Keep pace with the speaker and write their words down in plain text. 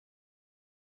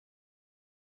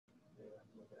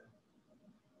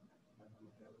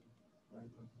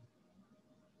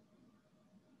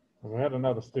We had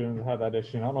another student that had that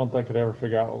issue, and I don't know if they could ever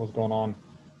figure out what was going on.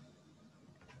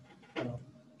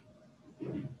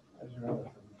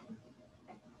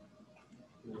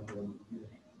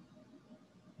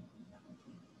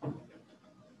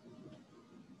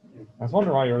 I was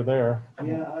wondering why you were there.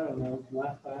 Yeah, I don't know.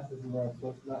 Last class is where I was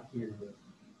supposed to not here, but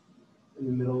in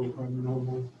the middle of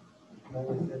normal.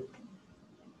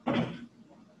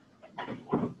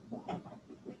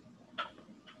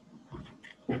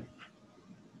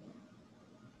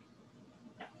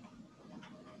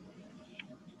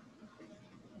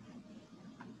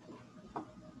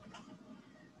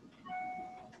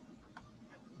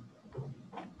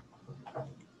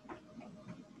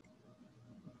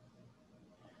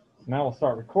 Now we'll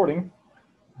start recording.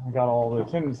 I got all the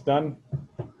attendance done.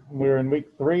 We're in week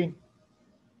 3.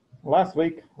 Last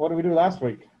week, what did we do last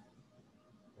week?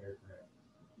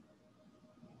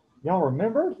 Y'all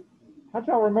remembered? How'd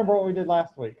y'all remember what we did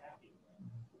last week?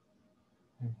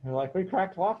 You're like, we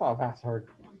cracked Wi-Fi password.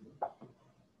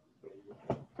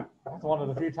 That's one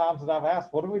of the few times that I've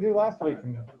asked, what did we do last week?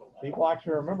 And people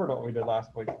actually remembered what we did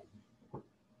last week.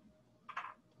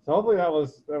 So hopefully that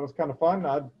was kind of fun.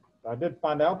 I did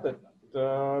find out that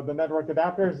the network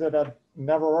adapters that had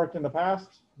never worked in the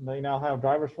past, they now have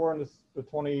drivers for in the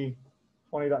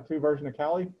 20.2 version of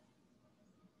Kali.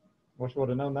 Wish I would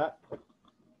have known that.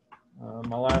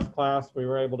 My last class, we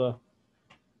were able to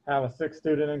have a 6th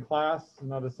student in class,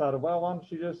 and I decided, well, why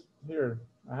don't you just, here,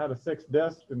 I had a 6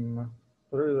 disk and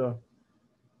threw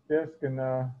the disk and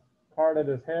card at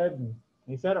his head, and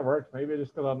he said it worked. Maybe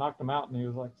just because I knocked him out and he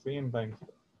was like seeing things.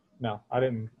 No, I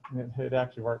didn't. It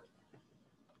actually worked.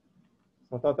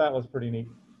 So I thought that was pretty neat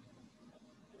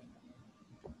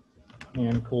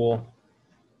and cool,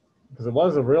 because it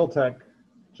was a Realtek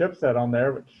chipset on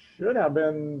there, which should have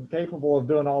been capable of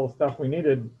doing all the stuff we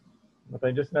needed, but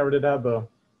they just never did have the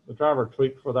driver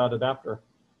tweaked for that adapter.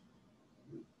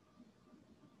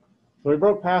 So we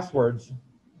broke passwords,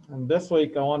 and this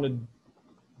week we wanted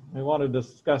to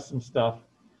discuss some stuff.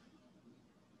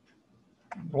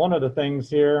 One of the things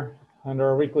here under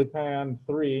our weekly plan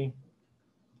 3,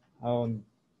 let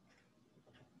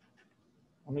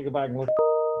me go back and look at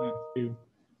plan 2.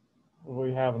 What do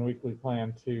we have in weekly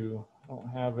plan 2? I don't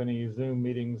have any Zoom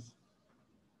meetings,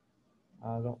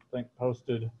 I don't think,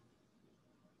 posted.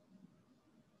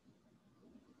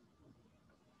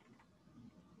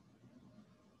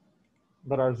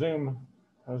 But our Zoom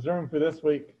for this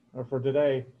week, or for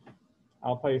today,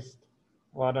 I'll paste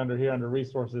right under here under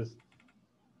resources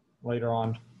later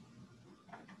on.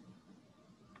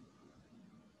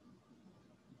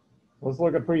 Let's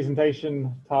look at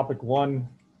presentation topic 1.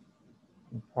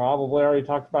 Probably already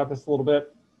talked about this a little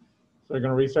bit. So you're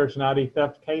going to research an ID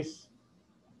theft case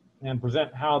and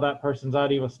present how that person's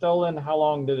ID was stolen, how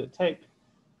long did it take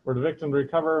for the victim to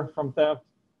recover from theft,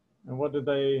 and what did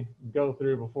they go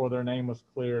through before their name was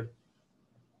cleared.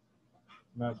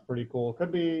 And that's pretty cool.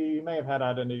 Could be you may have had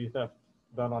identity theft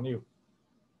done on you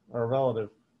or a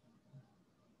relative.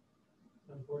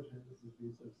 It's unfortunate this is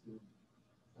due so soon.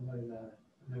 Somebody that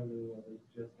I know really well, they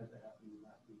just had that happen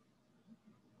last week.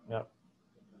 Yep.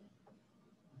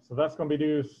 So that's going to be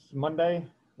due Monday.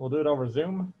 We'll do it over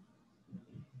Zoom.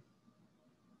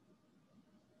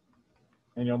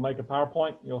 And you'll make a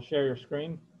PowerPoint. You'll share your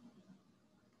screen.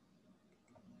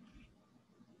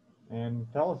 And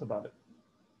tell us about it.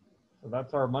 So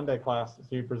that's our Monday class. So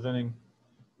you're presenting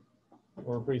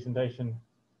or a presentation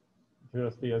to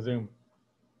us via Zoom.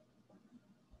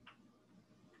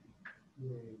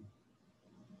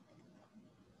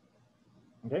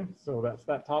 Okay, so that's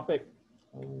that topic.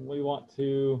 We want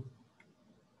to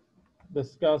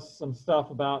discuss some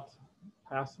stuff about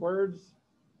passwords.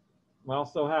 We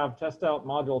also have test out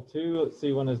module 2. Let's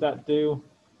see, when is that due?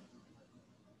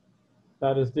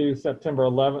 That is due September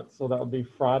 11th, so that would be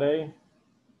Friday.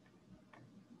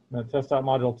 And the test out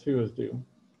module 2 is due.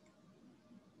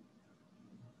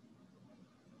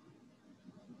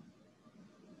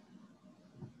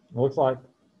 It looks like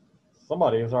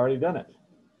somebody has already done it.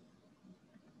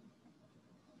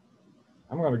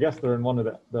 I'm going to guess they're in one of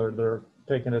they're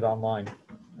taking it online.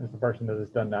 It's the person that has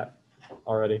done that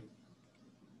already.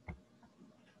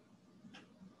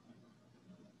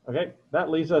 Okay, that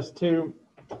leads us to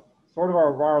sort of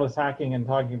our wireless hacking and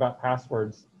talking about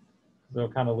passwords. They'll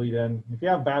kind of lead in. If you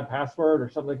have a bad password or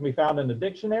something that can be found in a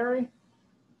dictionary,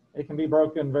 it can be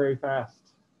broken very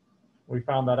fast. We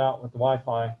found that out with the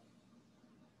Wi-Fi,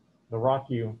 the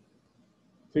RockU.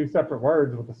 2 separate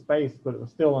words with a space, but it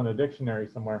was still in a dictionary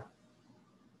somewhere.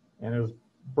 And it was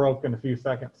broke in a few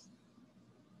seconds.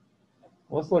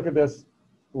 Let's look at this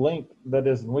link that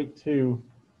is in week 2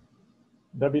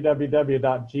 www.grc.com,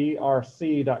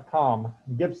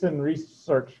 Gibson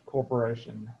Research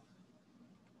Corporation.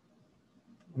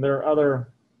 And there are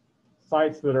other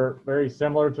sites that are very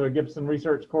similar to a Gibson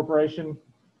Research Corporation.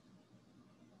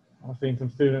 I've seen some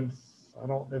students, I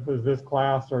don't know if it was this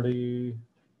class or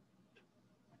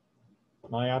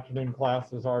my afternoon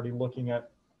class is already looking at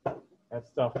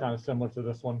stuff kind of similar to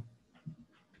this one.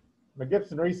 But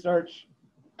Gibson Research,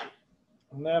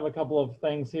 and they have a couple of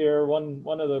things here. One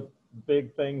of the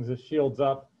big things is Shields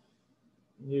Up.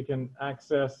 You can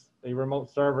access a remote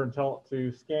server and tell it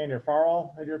to scan your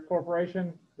firewall at your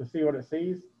corporation to see what it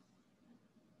sees.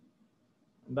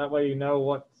 And that way you know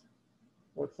what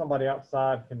somebody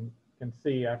outside can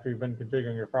see after you've been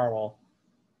configuring your firewall.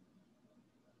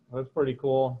 That's pretty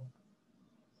cool.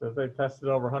 So they've tested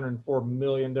over 104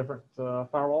 million different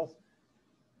firewalls.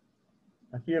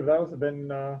 A few of those have been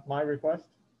my request.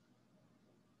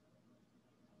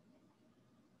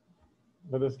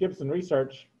 With this Gibson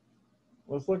Research,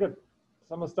 let's look at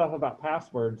some of the stuff about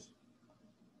passwords.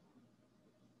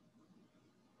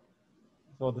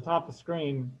 So at the top of the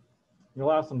screen,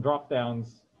 you'll have some drop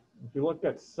downs. If you look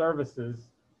at services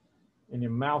and you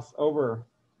mouse over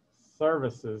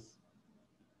services,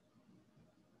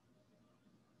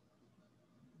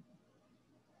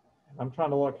 I'm trying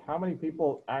to look how many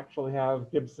people actually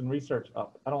have Gibson Research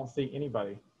up. I don't see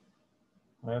anybody.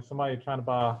 I have somebody trying to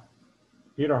buy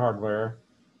computer hardware,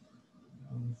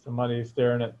 and somebody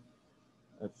staring at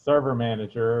Server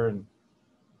Manager, and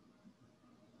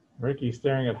Ricky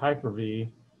staring at Hyper-V.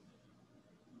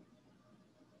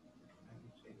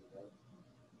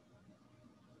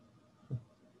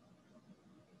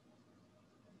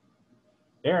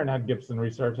 Aaron had Gibson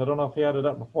Research. I don't know if he had it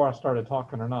up before I started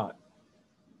talking or not.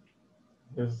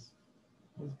 He's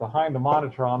behind the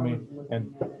monitor on me,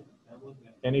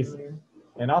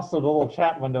 and also the little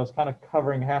chat window is kind of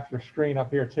covering half your screen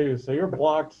up here too. So you're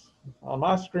blocked on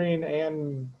my screen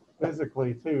and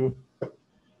physically too.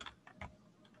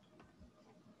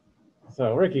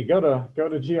 So Ricky, go to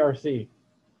GRC.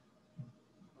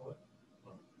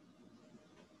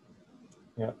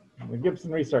 Yeah, the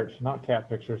Gibson Research, not cat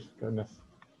pictures. Goodness.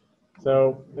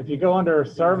 So if you go under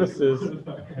services.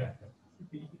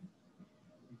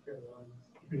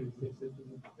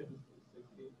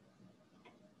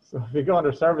 So if you go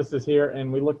under services here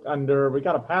and we look under, we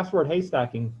got a password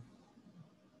haystacking.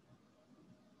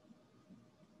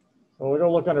 So we're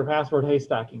gonna look under password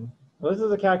haystacking. Well, this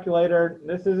is a calculator.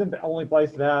 This isn't the only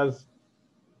place that has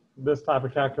this type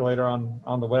of calculator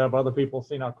on the web. Other people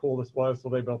seen how cool this was, so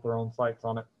they built their own sites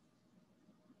on it.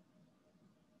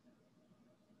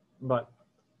 But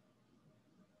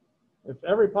if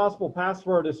every possible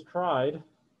password is tried,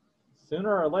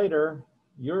 sooner or later,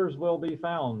 yours will be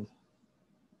found.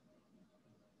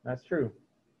 That's true.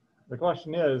 The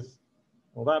question is,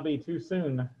 will that be too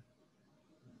soon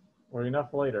or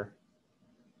enough later?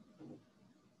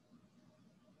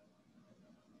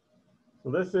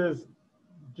 So this is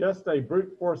just a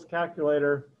brute force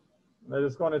calculator that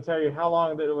is going to tell you how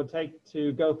long that it would take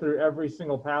to go through every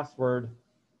single password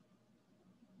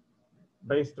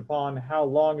based upon how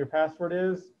long your password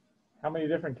is, how many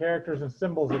different characters and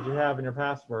symbols that you have in your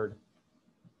password.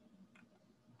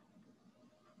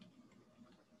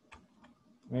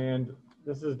 And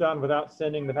this is done without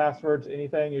sending the password to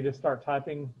anything. You just start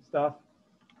typing stuff.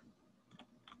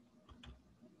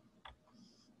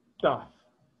 Stuff.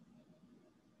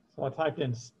 So I typed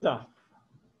in stuff.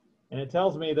 And it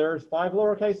tells me there's 5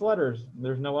 lowercase letters.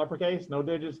 There's no uppercase, no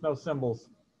digits, no symbols.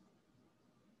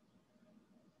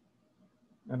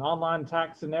 An online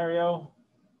attack scenario,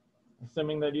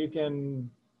 assuming that you can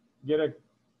get a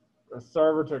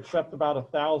server to accept about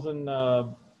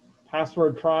 1,000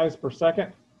 password tries per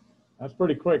second. That's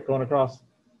pretty quick going across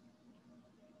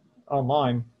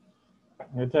online.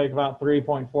 It'd take about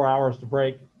 3.4 hours to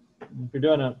break. If you're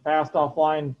doing a fast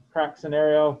offline crack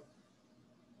scenario,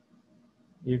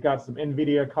 you've got some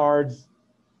NVIDIA cards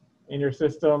in your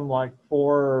system, like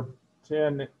 4 or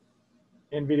 10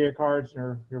 NVIDIA cards,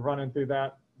 and you're running through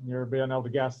that. You're being able to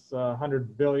guess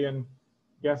 100 billion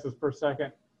guesses per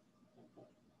second.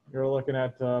 You're looking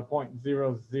at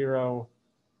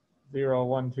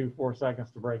 0.000124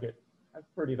 seconds to break it. That's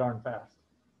pretty darn fast.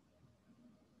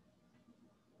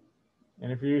 And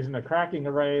if you're using a cracking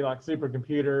array like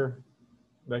supercomputer,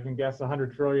 they can guess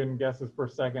 100 trillion guesses per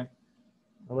second.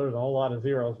 Well, there's a whole lot of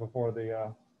zeros before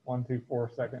the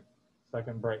 124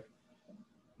 second break.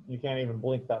 You can't even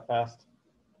blink that fast.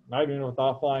 Not even with the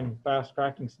offline fast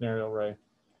cracking scenario array.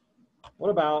 What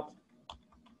about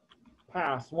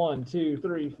pass 1, 2,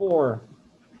 3, 4?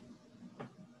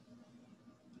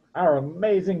 Our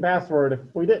amazing password. If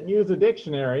we didn't use a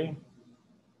dictionary,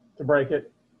 to break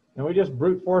it, and we just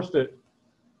brute forced it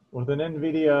with an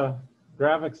NVIDIA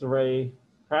graphics array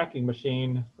cracking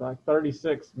machine for like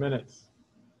 36 minutes.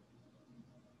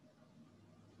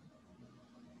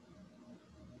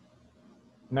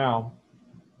 Now,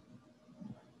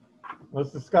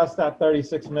 let's discuss that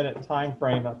 36-minute time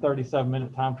frame, that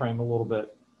 37-minute time frame a little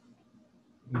bit.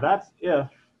 That's if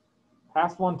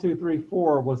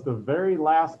pass1234 was the very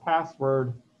last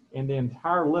password in the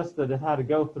entire list that it had to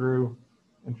go through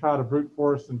and try to brute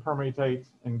force and permutate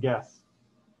and guess.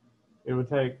 It would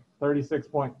take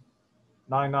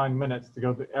 36.99 minutes to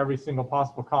go through every single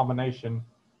possible combination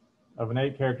of an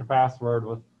 8-character password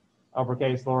with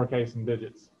uppercase, lowercase, and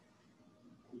digits.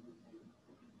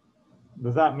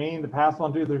 Does that mean the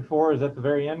pass1234 is at the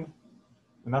very end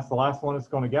and that's the last one it's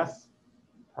going to guess?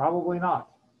 Probably not.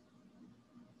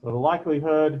 So the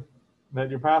likelihood that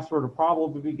your password will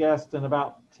probably be guessed in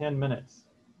about 10 minutes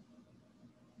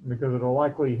because it'll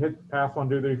likely hit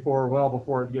pass1234 well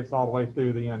before it gets all the way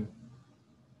through the end.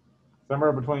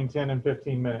 Somewhere between 10 and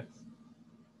 15 minutes.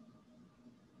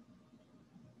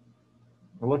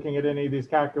 We're looking at any of these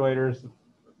calculators,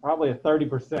 probably a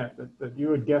 30% that you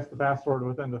would guess the password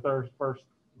within the first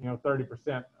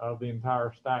 30% of the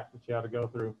entire stack that you had to go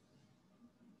through.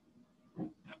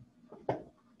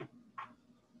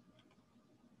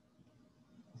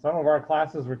 Some of our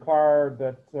classes require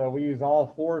that we use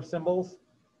all 4 symbols.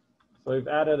 So we've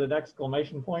added an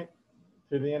exclamation point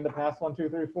to the end of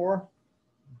pass1234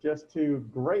 just to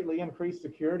greatly increase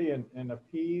security and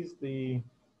appease the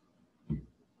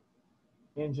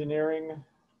engineering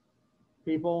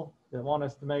people that want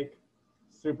us to make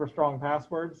super strong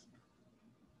passwords.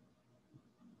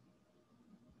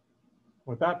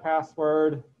 With that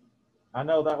password, I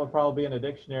know that would probably be in a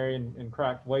dictionary and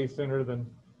cracked way sooner than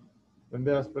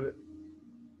this, but it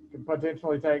could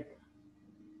potentially take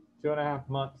 2.5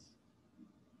 months.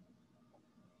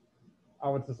 I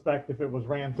would suspect if it was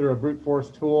ran through a brute force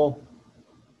tool,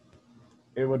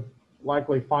 it would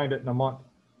likely find it in a month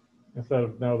instead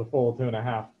of the full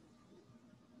 2.5.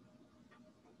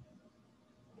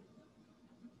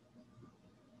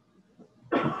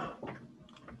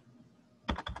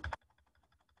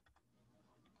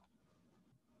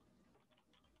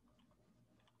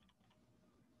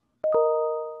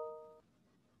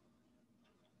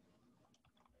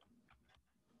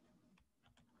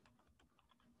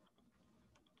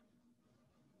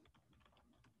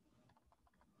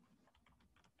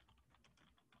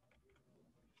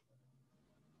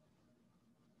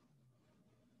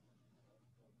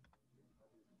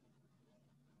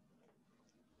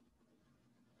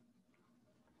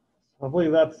 I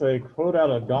believe that's a quote out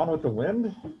of Gone with the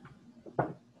Wind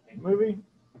movie.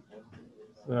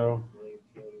 So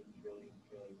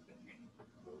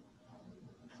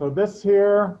this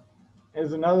here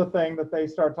is another thing that they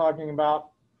start talking about.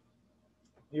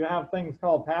 You have things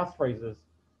called passphrases,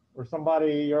 where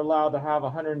you're allowed to have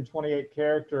a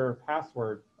 128-character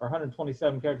password or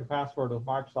 127-character password with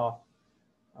Microsoft.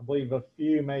 I believe a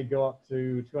few may go up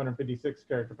to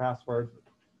 256-character passwords.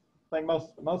 I think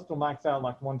most will max out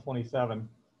like 127.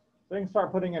 So you can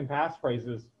start putting in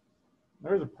passphrases.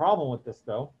 There's a problem with this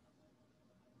though.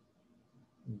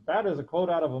 That is a quote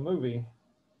out of a movie.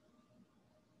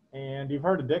 And you've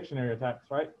heard of dictionary attacks,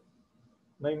 right?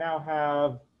 They now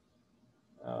have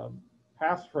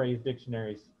passphrase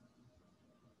dictionaries.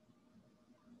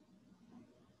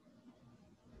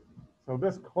 So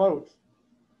this quote,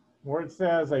 where it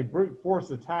says a brute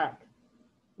force attack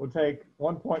would take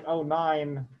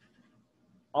 1.09,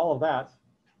 all of that's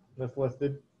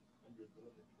listed,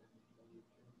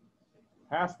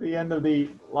 past the end of the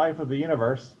life of the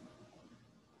universe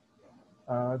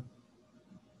to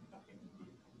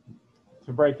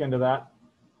break into that.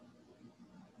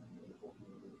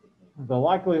 The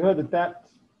likelihood that that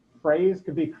phrase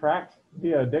could be cracked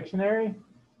via a dictionary,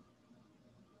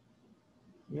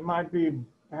 you might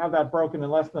have that broken in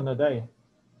less than a day.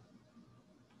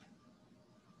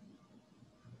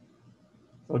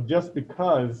 So just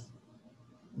because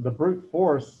the brute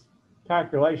force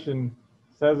calculation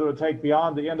says it would take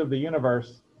beyond the end of the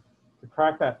universe to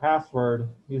crack that password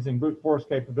using brute force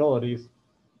capabilities,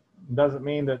 doesn't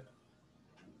mean that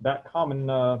that common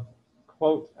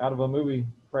quote out of a movie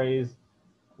phrase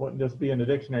wouldn't just be in a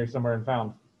dictionary somewhere and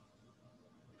found.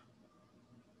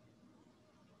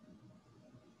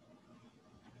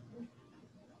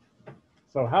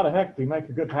 So how the heck do you make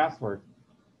a good password?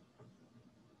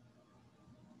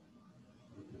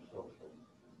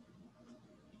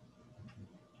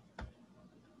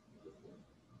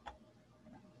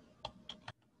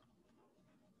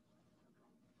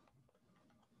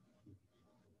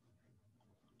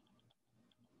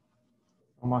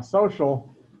 Well, my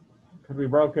social could be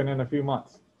broken in a few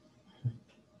months.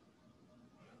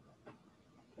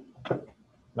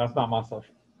 That's not my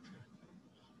social.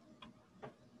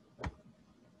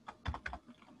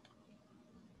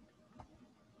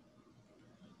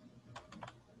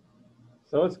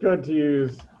 So it's good to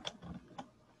use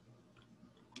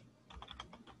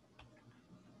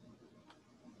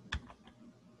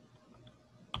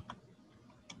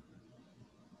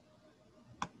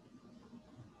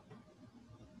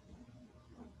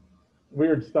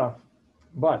weird stuff.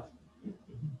 But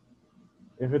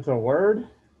if it's a word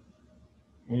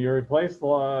and you replace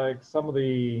like some of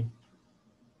the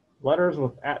letters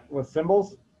with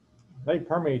symbols, they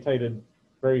permutated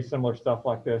very similar stuff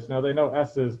like this. Now they know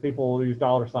S's, people use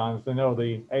dollar signs. They know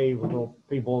the A will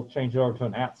people change it over to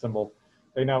an @ symbol.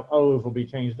 They know O's will be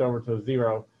changed over to a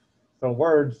 0. So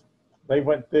words, they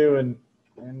went through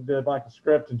and did like a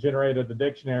script and generated a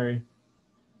dictionary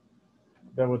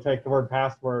that would take the word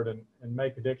password and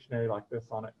make a dictionary like this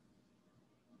on it.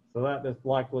 So that is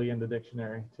likely in the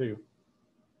dictionary too.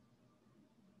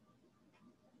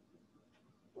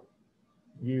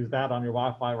 Use that on your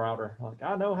Wi-Fi router. Like,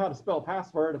 I know how to spell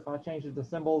password. If I change it to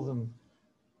symbols and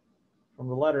from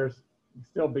the letters, you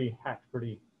still be hacked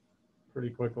pretty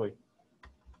quickly.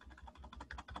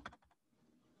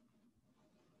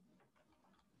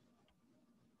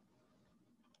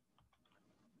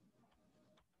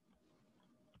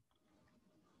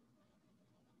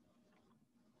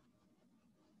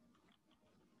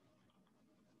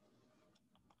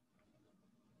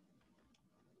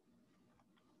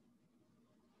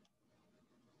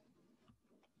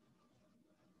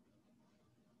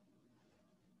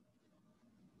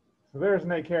 So there's an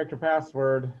 8-character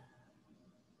password.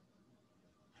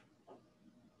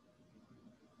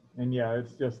 And yeah,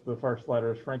 it's just the first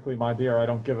letters. Frankly, my dear, I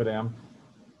don't give a damn.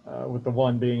 With the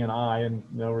 1 being an I and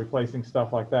replacing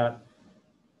stuff like that.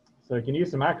 So you can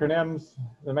use some acronyms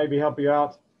that maybe help you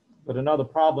out. But another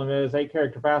problem is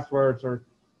 8-character passwords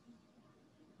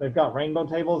they've got rainbow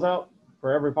tables out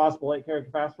for every possible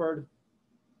 8-character password.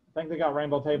 I think they got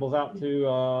rainbow tables out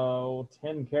to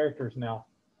 10 characters now.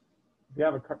 If you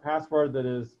have a password that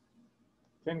is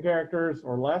 10 characters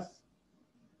or less,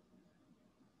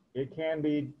 the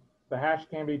hash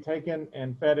can be taken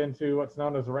and fed into what's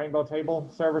known as a rainbow table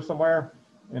server somewhere,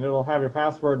 and it'll have your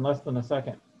password in less than a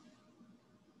second.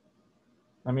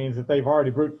 That means that they've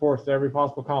already brute forced every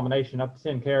possible combination up to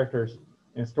 10 characters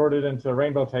and stored it into a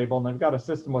rainbow table, and they've got a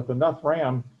system with enough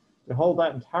RAM to hold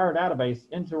that entire database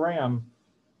into RAM,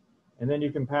 and then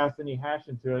you can pass any hash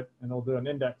into it, and it'll do an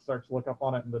index search lookup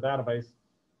on it in the database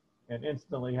and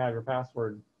instantly have your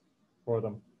password for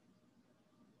them.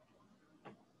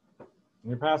 And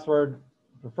your password,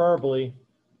 preferably,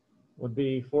 would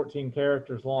be 14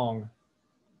 characters long.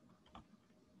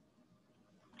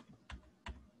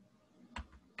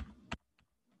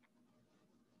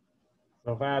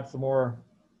 So if I add some more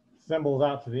symbols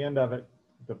out to the end of it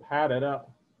to pad it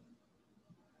up,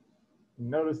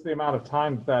 notice the amount of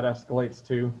time that escalates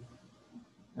to.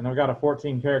 And I've got a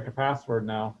 14-character password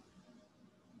now.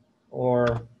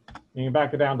 Or you can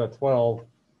back it down to 12.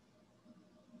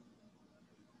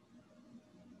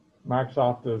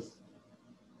 Microsoft is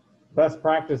best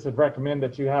practice would recommend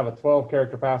that you have a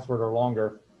 12-character password or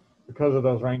longer because of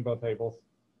those rainbow tables.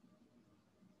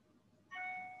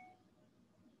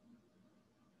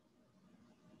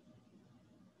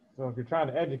 So if you're trying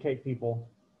to educate people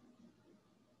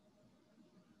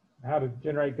how to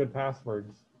generate good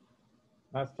passwords,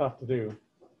 that's tough to do.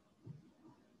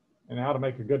 And how to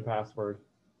make a good password.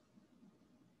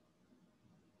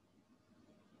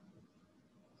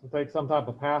 So take some type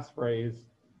of passphrase,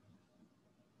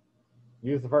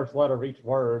 use the first letter of each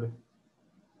word.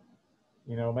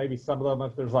 Maybe some of them,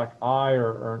 if there's like I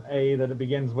or an A that it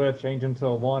begins with, change them to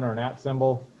a 1 or an @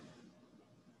 symbol.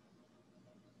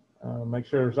 Make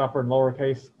sure there's upper and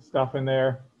lowercase stuff in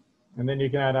there. And then you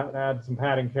can add some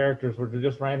padding characters, which are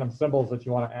just random symbols that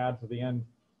you want to add to the end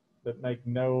that make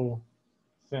no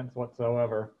sense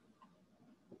whatsoever.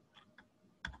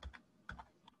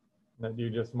 That you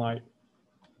just might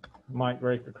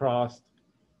break across,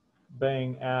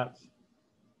 bang at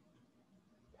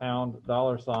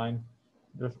 $,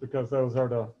 just because those are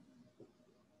the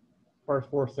first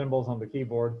 4 symbols on the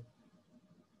keyboard.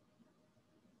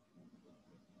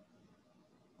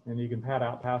 And you can pad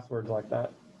out passwords like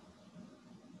that.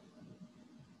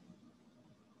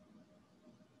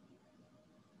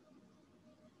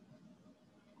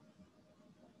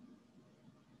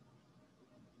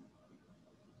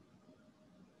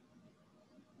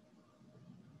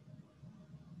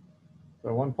 So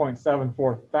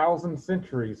 1.74 thousand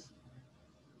centuries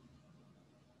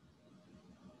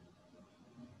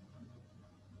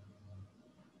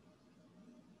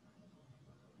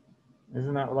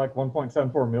at like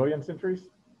 1.74 million centuries?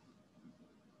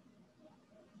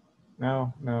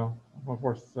 No,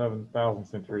 147,000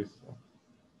 centuries. So,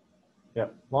 yeah,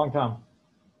 long time.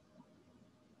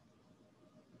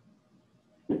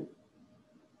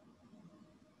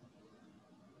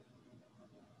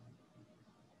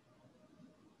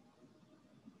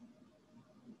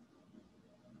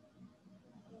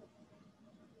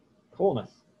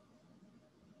 Coolness.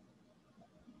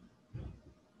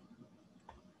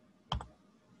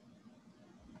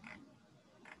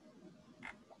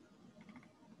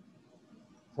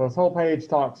 So this whole page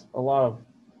talks a lot of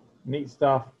neat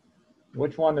stuff.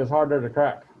 Which one is harder to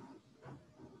crack?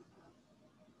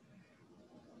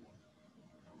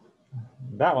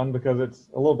 That one, because it's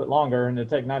a little bit longer and it'd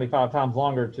take 95 times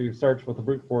longer to search with the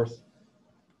brute force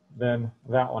than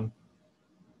that one.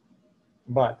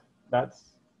 But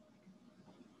that's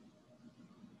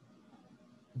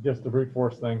just the brute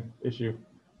force thing issue.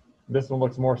 This one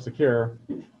looks more secure,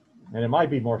 and it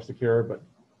might be more secure, but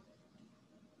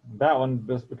that one,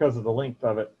 just because of the length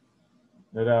of it,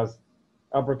 it has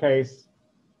uppercase,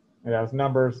 it has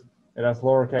numbers, it has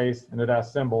lowercase, and it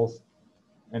has symbols,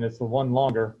 and it's the one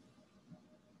longer.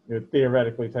 It would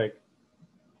theoretically take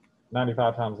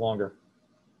 95 times longer.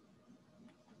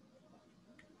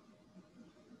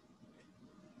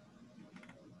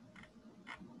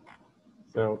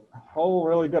 So, a whole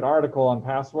really good article on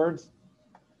passwords.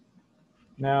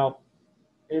 Now,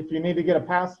 if you need to get a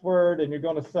password and you're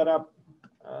going to set up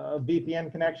VPN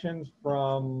connections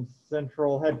from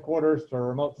central headquarters to a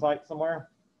remote site somewhere,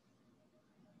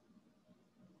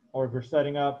 or if you're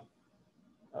setting up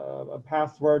a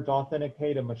password to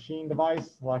authenticate a machine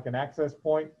device, like an access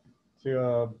point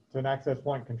to an access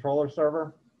point controller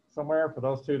server somewhere for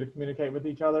those two to communicate with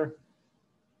each other,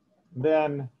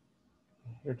 then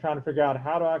you're trying to figure out,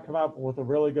 how do I come up with a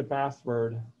really good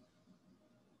password?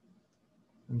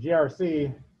 And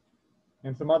GRC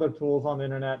and some other tools on the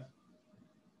internet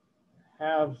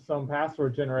have some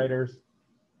password generators.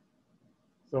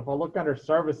 So if I look under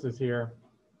services here,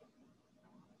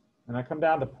 and I come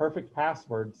down to perfect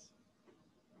passwords,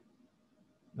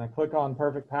 and I click on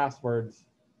perfect passwords,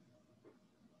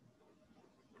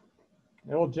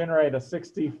 it will generate a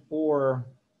 64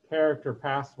 character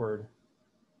password.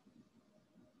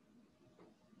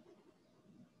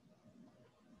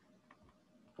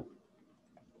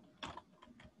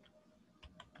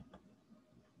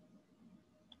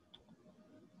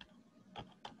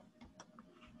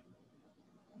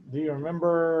 Do you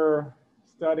remember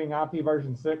studying IP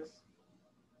version 6?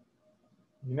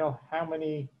 You know how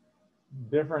many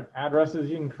different addresses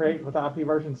you can create with IP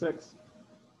version 6?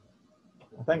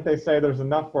 I think they say there's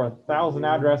enough for 1,000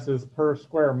 addresses per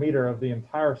square meter of the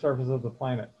entire surface of the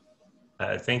planet.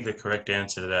 I think the correct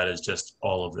answer to that is just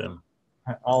all of them.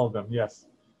 All of them, yes.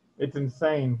 It's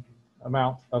insane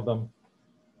amount of them.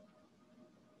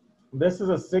 This is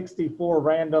a 64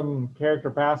 random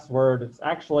character password. It's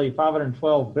actually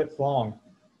 512 bits long.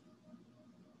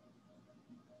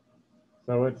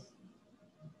 So it's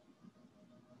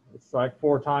like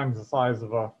 4 times the size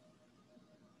of a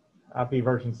IP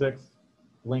version 6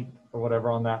 link or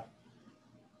whatever on that.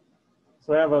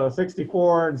 So we have a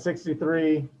 64 and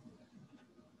 63,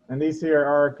 and these here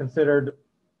are considered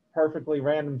perfectly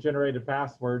random generated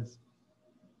passwords.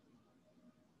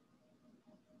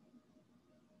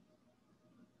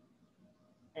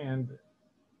 And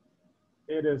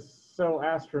it is so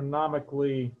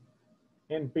astronomically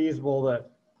infeasible that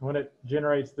when it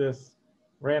generates this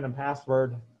random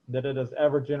password, that it has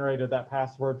ever generated that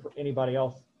password for anybody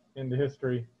else in the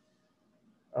history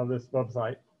of this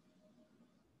website.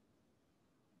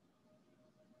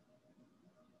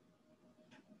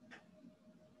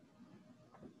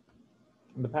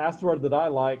 And the password that I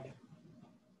like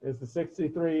is the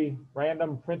 63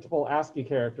 random printable ASCII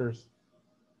characters,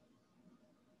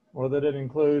 or that it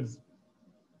includes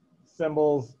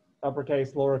symbols,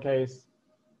 uppercase, lowercase,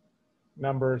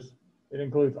 numbers. It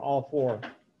includes all 4.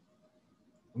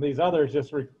 And these others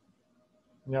just,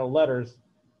 letters.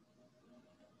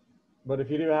 But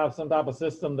if you do have some type of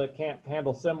system that can't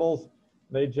handle symbols,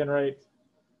 they generate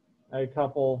a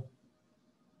couple,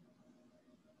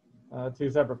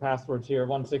 2 separate passwords here,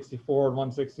 164 and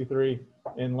 163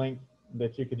 in length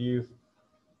that you could use.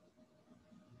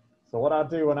 So what I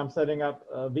do when I'm setting up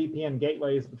VPN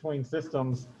gateways between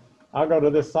systems, I'll go to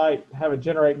this site, have it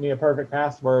generate me a perfect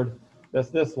password that's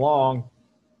this long.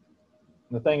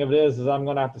 And the thing of it is I'm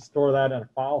going to have to store that in a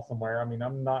file somewhere. I mean,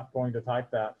 I'm not going to type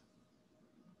that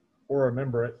or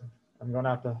remember it. I'm going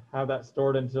to have that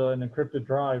stored into an encrypted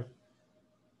drive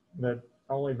that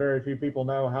only very few people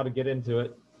know how to get into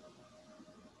it.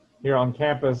 Here on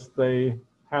campus, they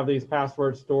have these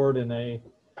passwords stored in a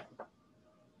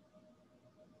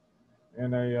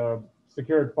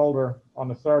secured folder on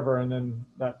the server, and then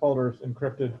that folder is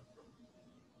encrypted.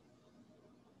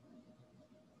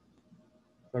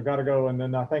 So I've got to go, and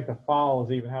then I think the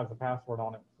files even has the password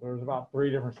on it. So there's about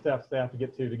 3 different steps they have to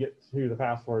get to the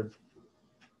passwords.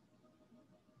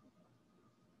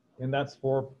 And that's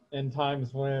for in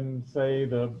times when, say,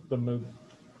 the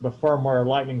firmware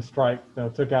lightning strike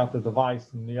took out the device,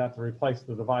 and you have to replace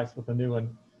the device with a new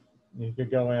one. You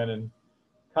could go in and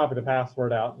copy the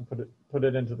password out and put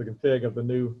it into the config of the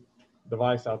new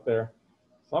device out there.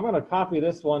 So I'm going to copy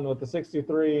this one with the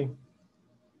 63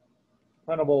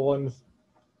 printable ones,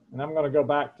 and I'm going to go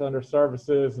back to under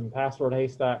services and password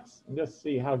haystacks and just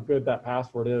see how good that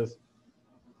password is.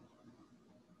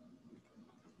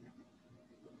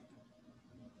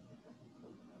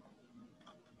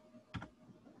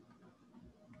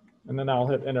 And then I'll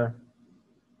hit enter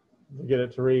to get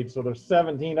it to read. So there's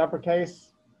 17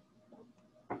 uppercase,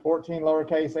 14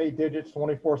 lowercase, 8 digits,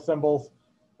 24 symbols.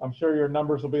 I'm sure your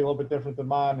numbers will be a little bit different than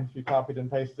mine if you copied and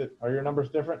pasted. Are your numbers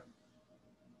different?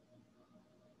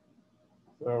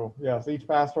 So yes, each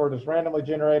password is randomly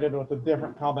generated with a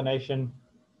different combination.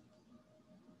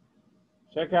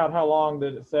 Check out how long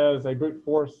that it says a brute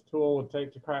force tool would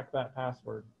take to crack that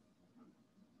password.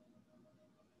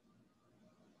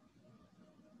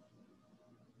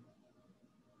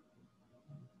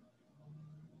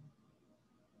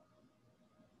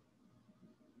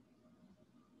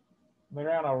 They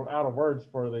ran out of words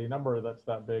for the number that's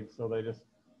that big, so they just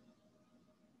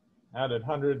added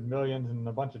hundreds, millions, and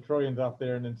a bunch of trillions out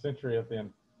there, and then century at the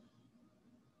end,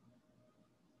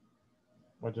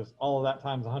 which is all of that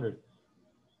times 100.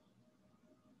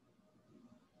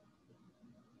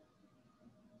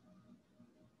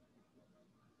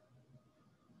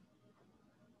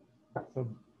 So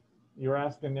you're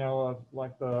asking now,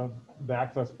 like the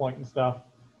access point and stuff.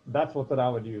 That's what I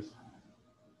would use.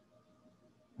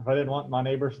 If I didn't want my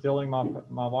neighbor stealing my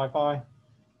Wi-Fi,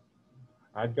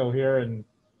 I'd go here and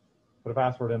put a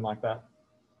password in like that.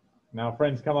 Now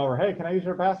friends come over, hey, can I use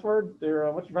your password?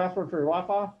 What's your password for your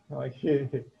Wi-Fi? Like,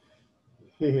 I'd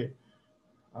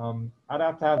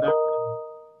have to have that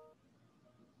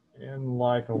in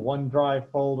like a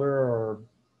OneDrive folder or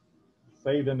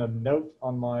saved in a note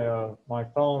on my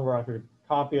phone where I could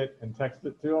copy it and text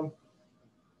it to them,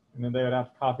 and then they would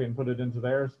have to copy and put it into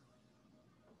theirs.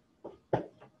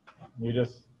 You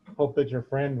just hope that your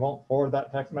friend won't forward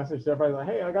that text message to everybody like,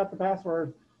 hey, I got the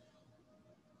password.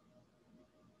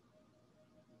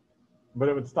 But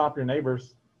it would stop your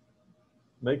neighbors.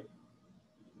 We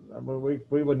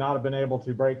would not have been able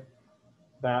to break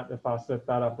that if I set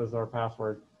that up as our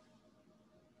password.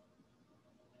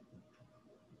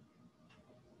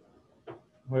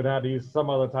 We'd have to use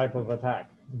some other type of attack.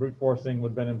 Brute forcing would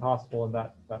have been impossible in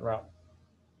that route.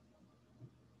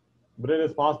 But it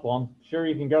is possible. I'm sure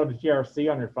you can go to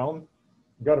GRC on your phone,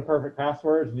 go to Perfect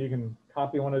Passwords, and you can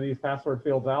copy one of these password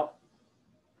fields out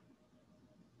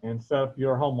and set up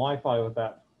your home Wi-Fi with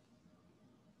that.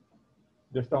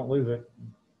 Just don't lose it.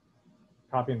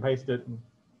 Copy and paste it.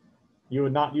 You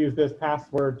would not use this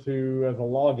password as a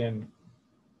login,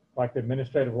 like the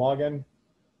administrative login.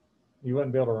 You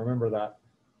wouldn't be able to remember that.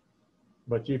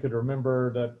 But you could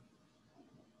remember that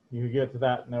you could get to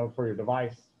that for your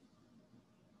device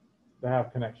to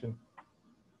have connection.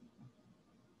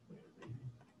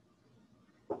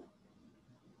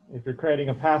 If you're creating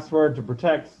a password to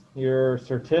protect your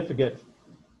certificate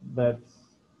that's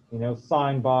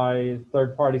signed by a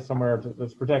third party somewhere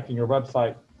that's protecting your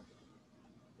website,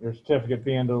 your certificate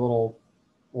being the little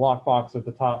lockbox at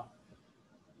the top,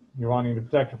 you're wanting to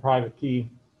protect your private key,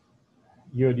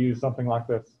 you would use something like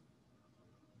this.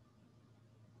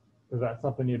 Because that's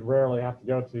something you'd rarely have to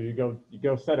go to. You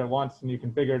go set it once and you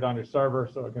configure it on your server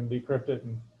so it can decrypt it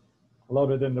and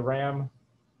load it into RAM,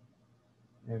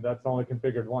 and that's only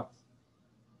configured once.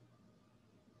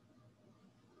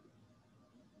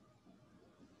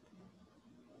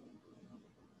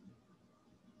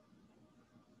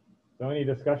 So any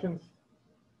discussions?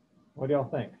 What do y'all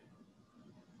think?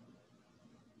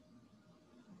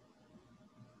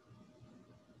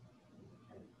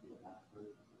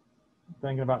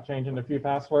 Thinking about changing a few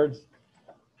passwords?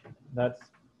 That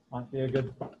might be a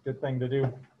good thing to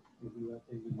do.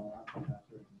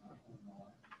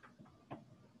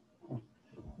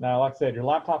 Now, like I said, your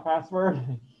laptop password,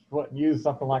 you wouldn't use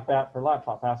something like that for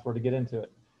laptop password to get into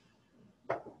it.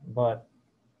 But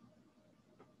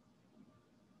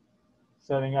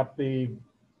setting up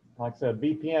like I said,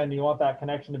 VPN, you want that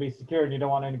connection to be secure, and you don't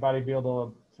want anybody to be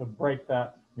able to break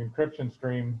that encryption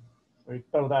stream. So you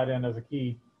throw that in as a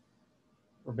key.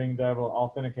 for being able to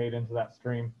authenticate into that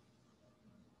stream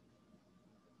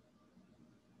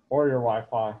or your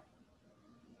Wi-Fi.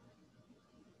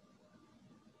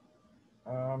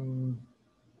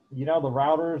 You know, the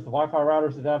routers, the Wi-Fi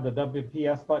routers that have the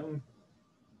WPS button,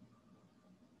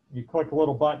 you click a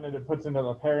little button and it puts into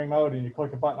the pairing mode, and you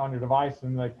click a button on your device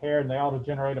and they pair and they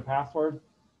auto-generate a password.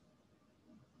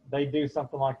 They do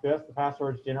something like this. The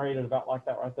password's generated about like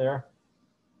that right there.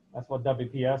 That's what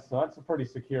WPS, so that's a pretty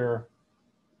secure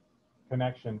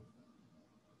connection.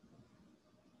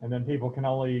 And then people can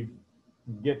only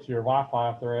get to your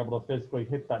Wi-Fi if they're able to physically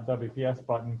hit that WPS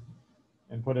button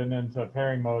and put it into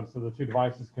pairing mode so the two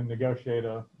devices can negotiate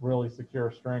a really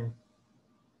secure string.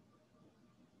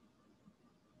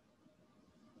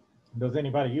 Does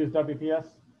anybody use WPS?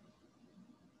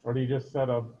 Or do you just set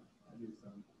a, I do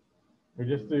some. we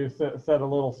just do set a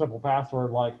little simple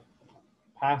password like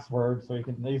password so you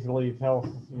can easily tell,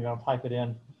 you know, type it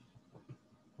in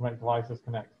to make devices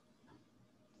connect?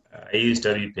 I use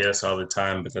WPS all the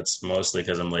time, but that's mostly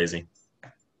because I'm lazy.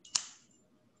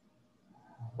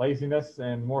 Laziness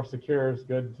and more secure is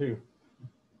good too.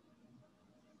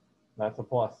 That's a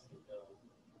plus.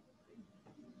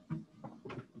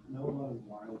 No lot of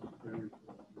wireless printers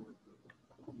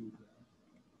use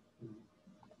that.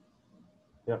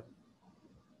 Yep.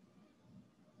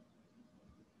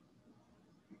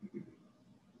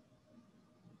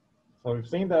 So we've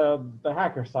seen the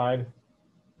hacker side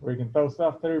where you can throw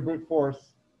stuff through brute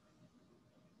force.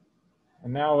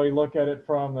 And now we look at it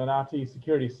from an IT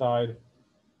security side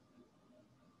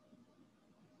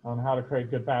on how to create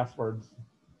good passwords.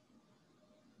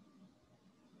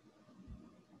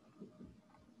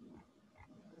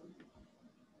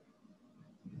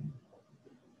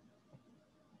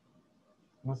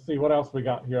 Let's see what else we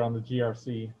got here on the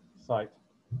GRC site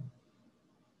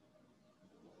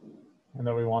and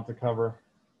that we want to cover.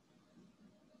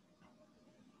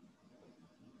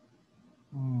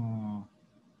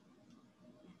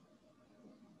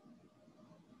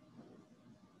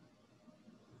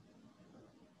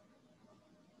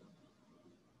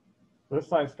 This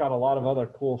site's got a lot of other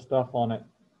cool stuff on it.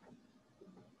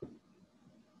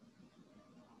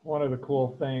 One of the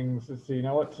cool things is, you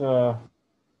know what,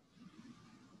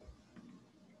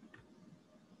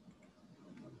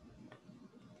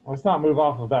 let's not move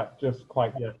off of that just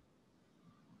quite yet.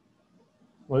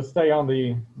 Let's stay on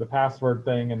the password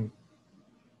thing, and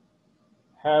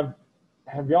have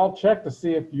y'all checked to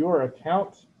see if your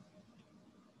account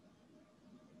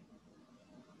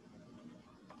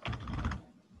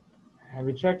have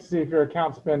you checked to see if your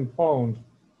account's been phoned?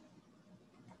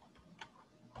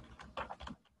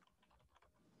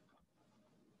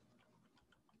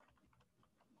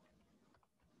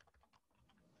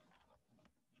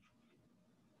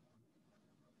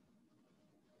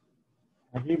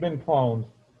 Have you been phoned?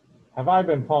 Have I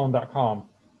been phoned.com?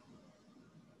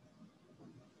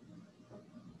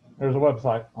 There's a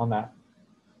website on that.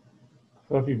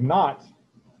 So if you've not,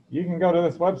 you can go to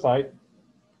this website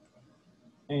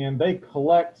and they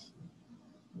collect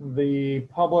the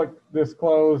public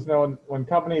disclose. You know, when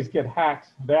companies get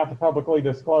hacked, they have to publicly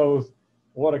disclose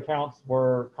what accounts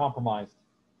were compromised.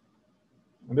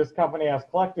 And this company has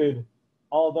collected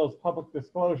all of those public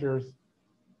disclosures,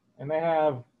 and they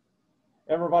have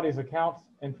everybody's account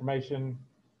information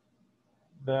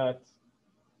that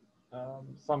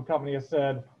some company has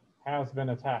said has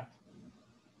been attacked.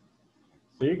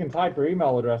 So you can type your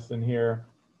email address in here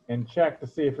and check to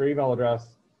see if your email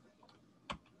address,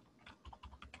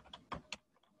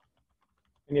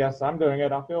 and yes, I'm doing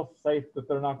it. I feel safe that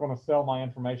they're not going to sell my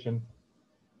information.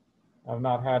 I've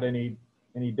not had any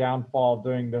downfall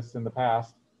doing this in the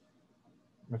past,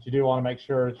 but you do want to make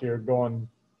sure that you're going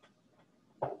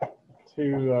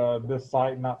to this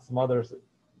site, not some others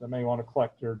that may want to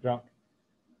collect your junk.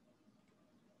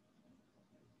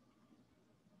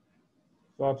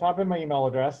 So I'll type in my email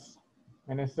address,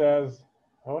 and it says,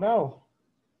 oh no,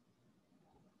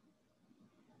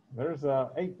 there's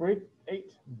 8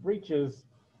 breaches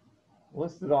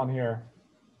listed on here.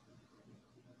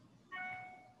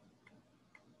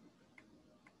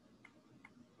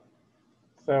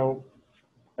 So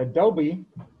Adobe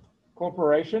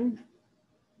Corporation,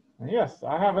 and yes,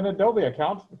 I have an Adobe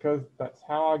account because that's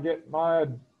how I get my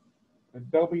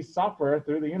Adobe software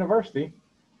through the university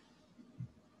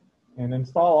and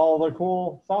install all the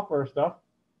cool software stuff.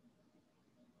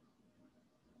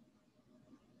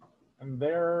 And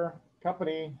their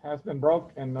company has been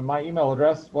broke, and my email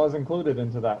address was included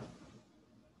into that.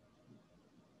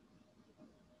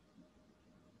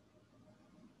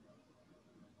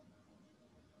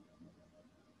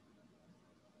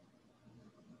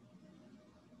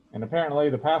 And And apparently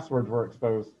the passwords were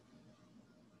exposed.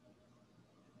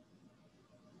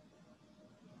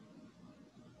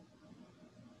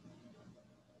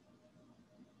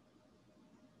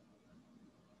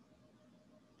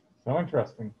 So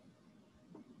interesting.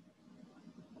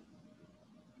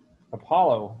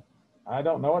 Apollo. I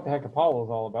don't know what the heck Apollo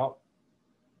is all about.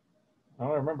 I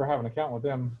don't remember having an account with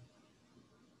them.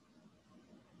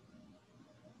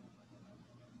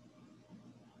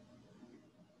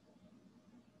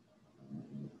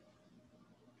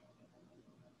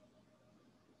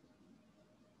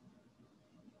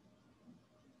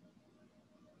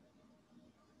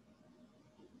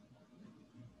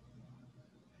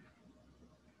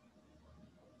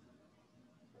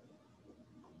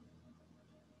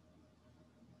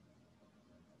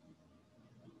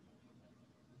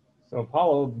 So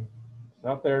Apollo is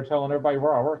out there telling everybody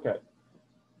where I work at.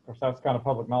 Of course, that's kind of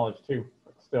public knowledge too,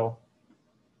 but still.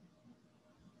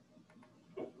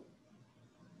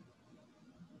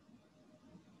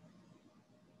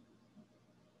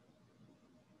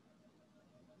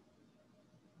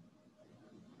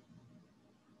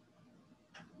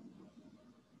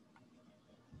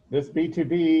 This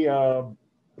B2B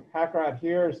hack right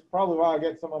here is probably why I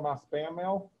get some of my spam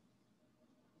mail.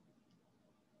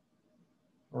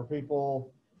 Where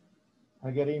people,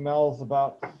 I get emails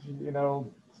about, you know,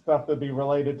 stuff that'd be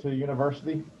related to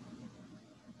university.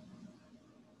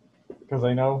 Because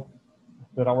they know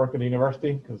that I work at a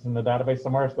university, because in the database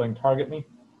somewhere, so they can target me.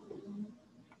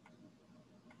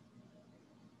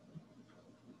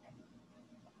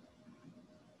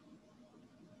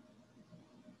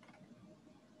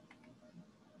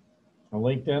 On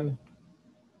LinkedIn.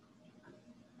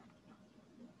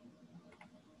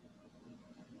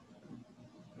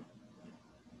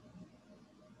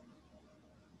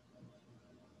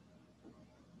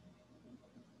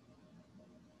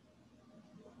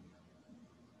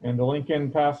 And the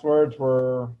LinkedIn passwords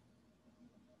were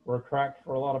cracked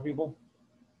for a lot of people.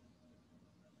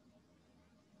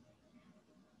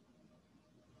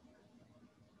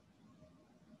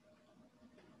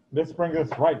 This brings us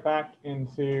right back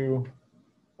into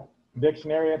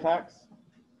dictionary attacks.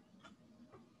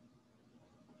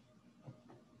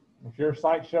 If your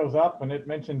site shows up and it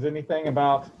mentions anything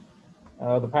about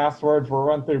the passwords were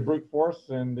run through brute force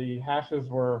and the hashes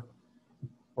were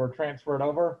transferred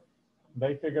over,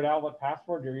 they figured out what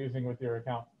password you're using with your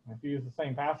account. If you use the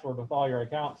same password with all your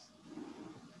accounts,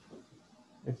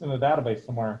 it's in a database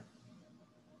somewhere.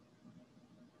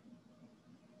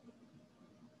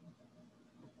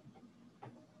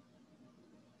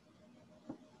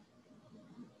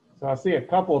 So I see a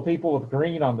couple of people with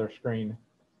green on their screen.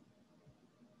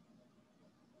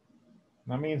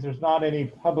 That means there's not any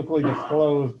publicly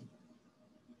disclosed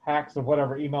hacks of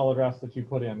whatever email address that you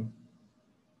put in.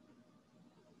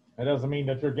 It doesn't mean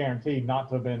that you're guaranteed not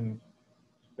to have been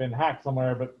hacked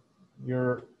somewhere, but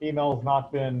your email's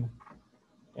not been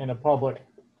in a public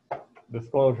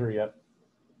disclosure yet.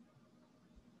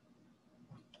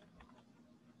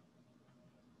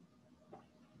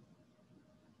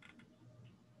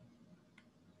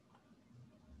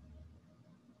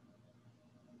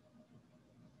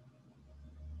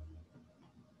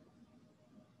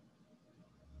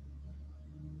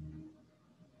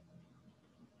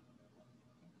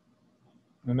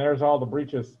 And there's all the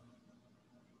breaches.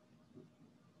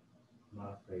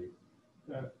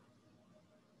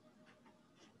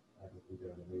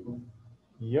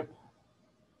 Yep.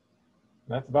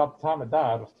 That's about the time it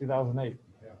died. It was 2008.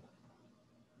 Yeah.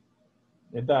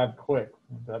 It died quick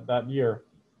that year.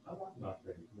 I like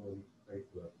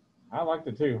Facebook. I liked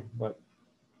it too, but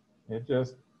it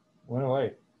just went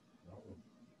away.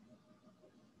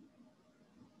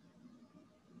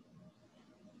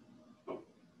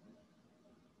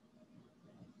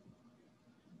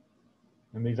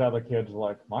 And these other kids are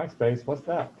like, MySpace, what's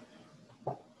that?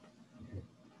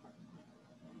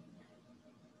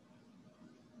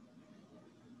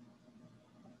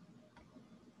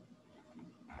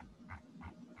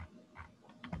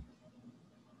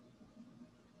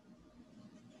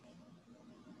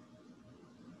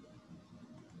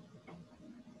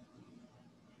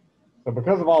 So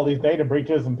because of all these data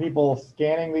breaches and people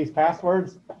scanning these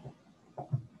passwords,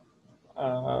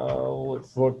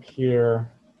 let's look here.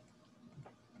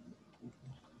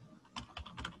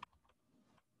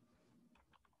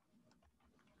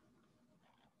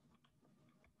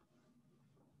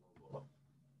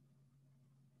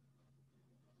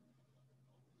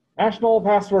 National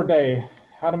Password Day,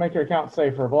 how to make your account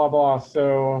safer, blah, blah.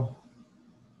 So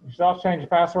you should also change your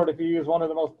password if you use one of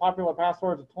the most popular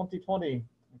passwords of 2020,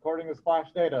 according to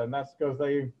Splash Data. And that's because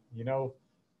they, you know,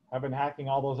 have been hacking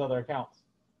all those other accounts.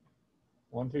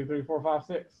 1, 2, 3, 4, 5,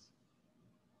 6.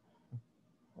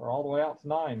 We're all the way out to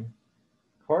 9.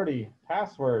 QWERTY,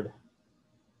 password.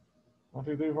 1,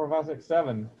 2, 3, 4, 5, 6,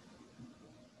 7.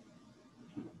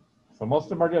 So most of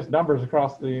them are just numbers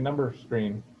across the number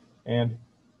screen. And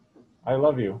I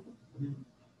love you.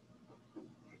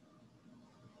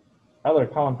 Other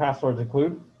common passwords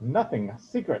include nothing,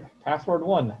 secret, password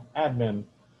 1, admin.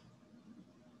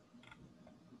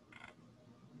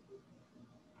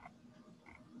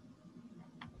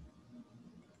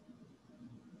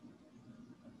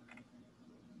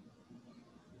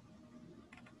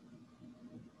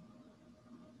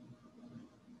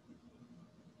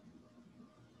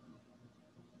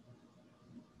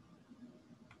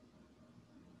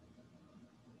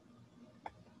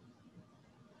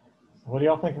 What do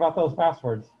y'all think about those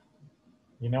passwords?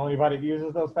 You know anybody that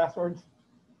uses those passwords?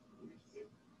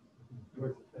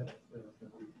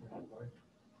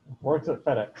 Works at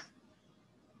FedEx.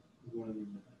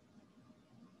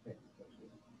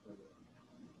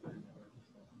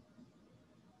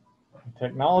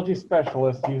 Technology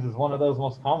specialist uses one of those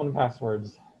most common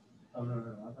passwords. Oh, no,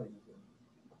 I thought you said.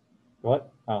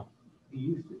 What? Oh, He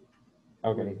used to.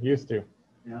 okay, used to.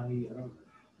 Now I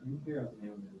didn't figure out the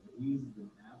name of it, but he uses an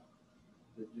app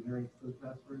that generates those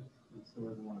passwords and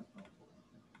stores them on his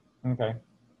phone. Okay.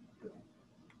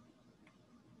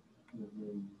 It's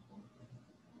really useful.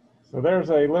 So there's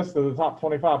a list of the top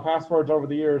 25 passwords over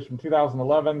the years from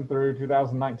 2011 through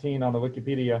 2019 on the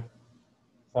Wikipedia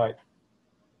site.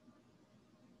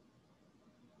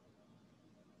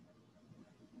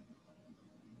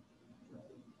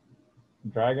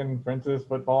 Dragon, Princess,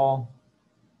 Football,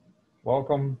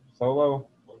 Welcome, Solo,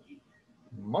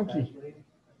 Monkey.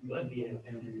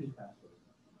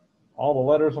 All the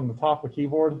letters on the top of the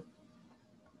keyboard.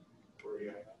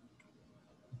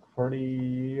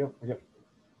 QWERTY, yep.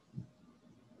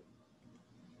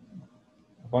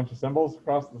 A bunch of symbols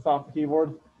across the top of the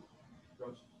keyboard.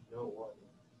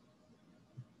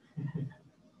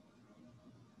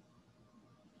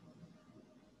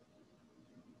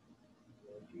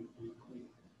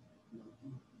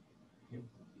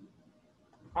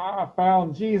 I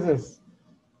found Jesus.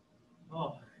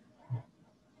 Oh.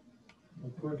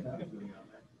 Of course, that's going on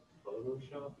there.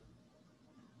 Photoshop.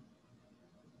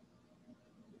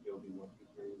 Adobe 1, 2,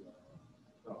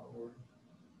 3, .org.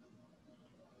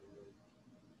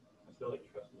 I still like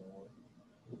trust no one.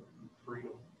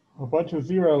 Freedom. A bunch of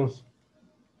zeros.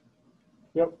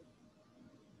 Yep.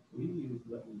 We use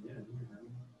Let Me In,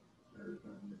 or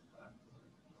this class.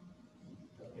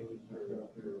 It was for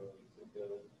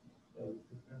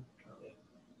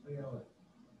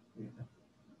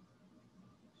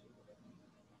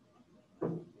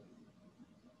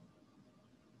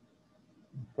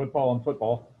Football and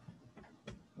football.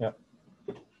 Yep.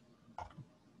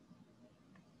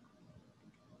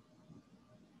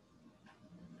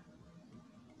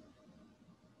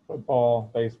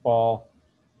 Football, baseball.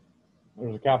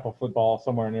 There's a capital football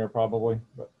somewhere in there probably,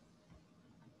 but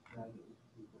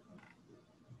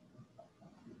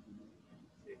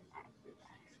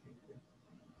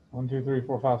 1, 2, 3,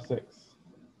 4, 5, 6.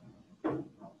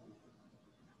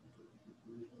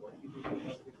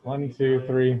 1, 2,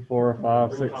 3, 4,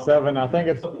 5, 6, 7. I think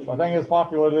it's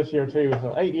popular this year too.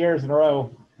 So 8 years in a row.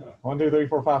 1, 2, 3,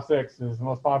 4, 5, 6 is the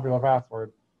most popular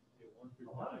password.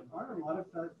 Aren't a lot of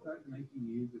sites starting to make you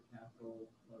use the capital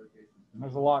lowercase?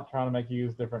 There's a lot trying to make you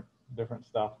use different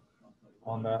stuff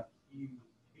on that.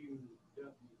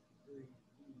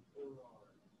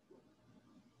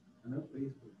 I know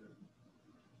Facebook doesn't.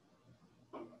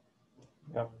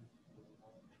 Yep.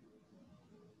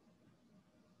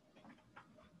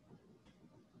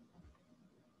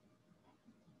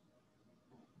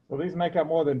 So these make up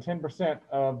more than 10%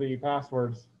 of the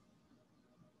passwords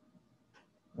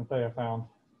that they have found.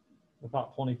 The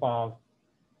top 25,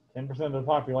 10% of the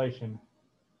population.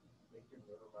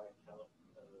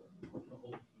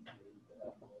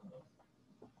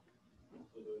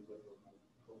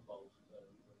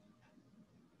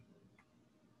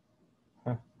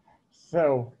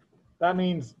 So that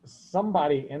means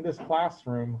somebody in this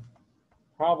classroom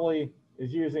probably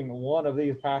is using one of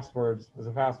these passwords as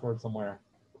a password somewhere.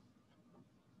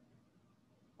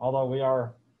 Although we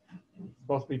are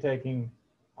supposed to be taking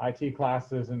IT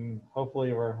classes and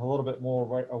hopefully we're a little bit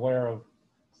more aware of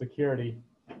security.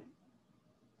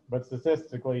 But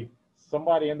statistically,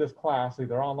 somebody in this class,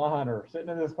 either online or sitting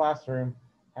in this classroom,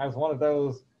 has one of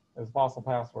those as a possible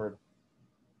password.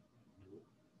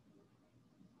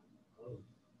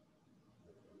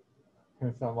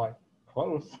 It's not like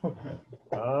close.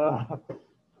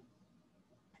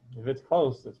 If it's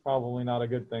close, it's probably not a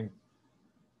good thing.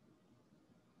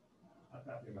 I'm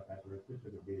not doing my password. It's just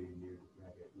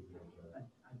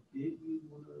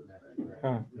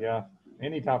Yeah,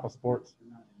 any type of sports.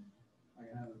 I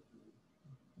have,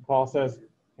 Paul says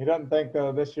he doesn't think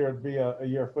this year would be a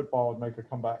year football would make a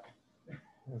comeback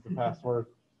as the password.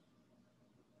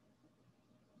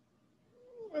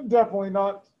 Definitely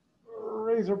not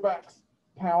Razorbacks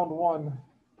 #1.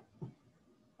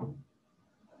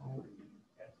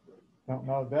 Don't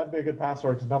know. That'd be a good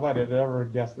password because nobody had ever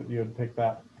guessed that you would pick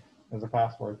that as a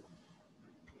password.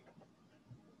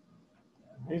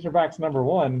 Razorbacks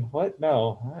 #1. What?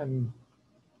 No. And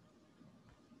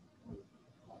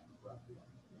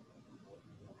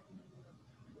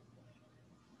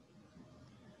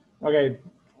okay,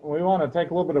 we want to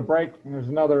take a little bit of break. And there's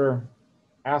another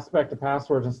aspect of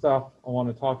passwords and stuff I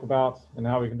want to talk about and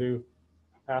how we can do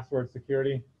password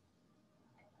security.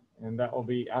 And that will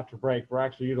be after break. We're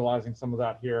actually utilizing some of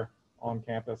that here on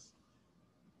campus.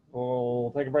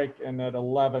 We'll take a break, and at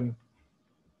 11,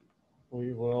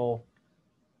 we will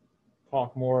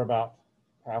talk more about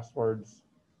passwords.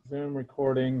 Zoom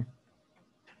recording.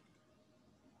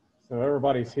 So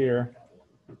everybody's here.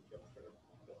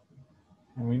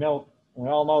 And we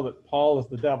all know that Paul is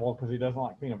the devil because he doesn't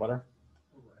like peanut butter.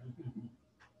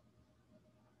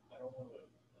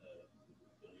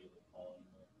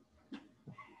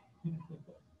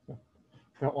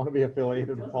 Don't want to be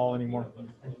affiliated with Paul anymore.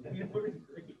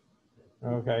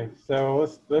 Okay, so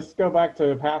let's go back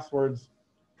to passwords,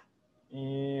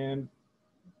 and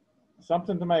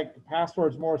something to make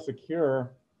passwords more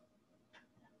secure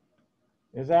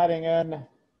is adding in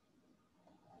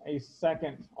a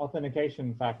second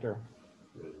authentication factor.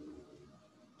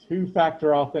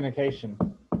 Two-factor authentication.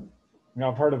 You know,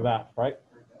 I've heard of that, right?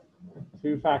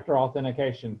 Two-factor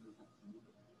authentication.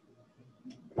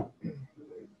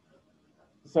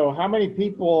 So how many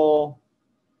people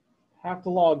have to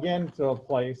log into a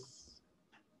place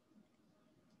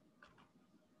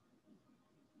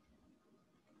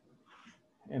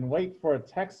and wait for a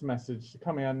text message to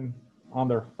come in on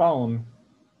their phone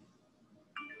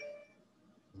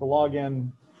to log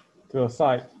in to a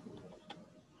site?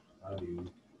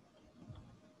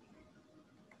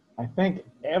 I think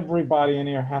everybody in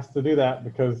here has to do that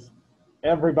because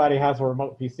everybody has a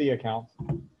remote PC account.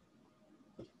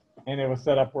 And it was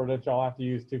set up where that y'all have to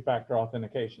use two-factor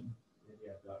authentication.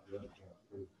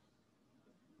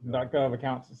 .gov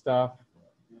accounts and stuff.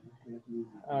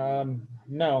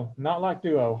 No, not like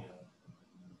Duo.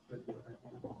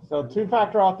 So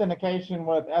two-factor authentication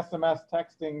with SMS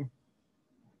texting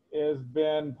has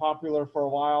been popular for a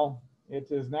while.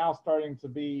 It is now starting to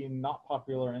be not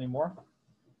popular anymore.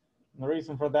 And the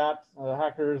reason for that,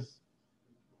 hackers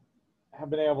have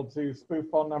been able to spoof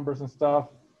phone numbers and stuff.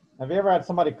 Have you ever had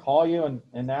somebody call you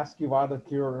and ask you why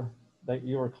that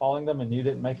you were calling them and you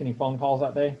didn't make any phone calls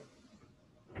that day?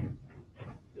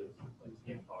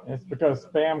 It's because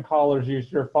spam callers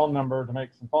use your phone number to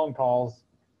make some phone calls.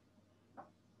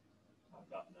 I've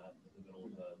gotten that in the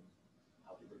middle of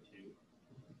Algebra 2.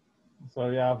 So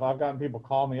yeah, I've gotten people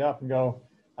call me up and go,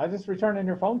 I just returned in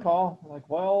your phone call. I'm like,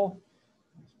 well,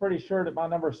 it's pretty sure that my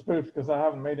number is spoofed because I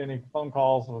haven't made any phone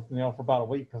calls with, for about a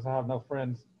week because I have no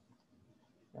friends.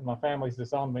 And my family's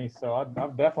disowned me, so I've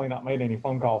definitely not made any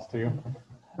phone calls to you.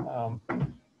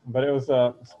 But it was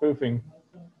spoofing.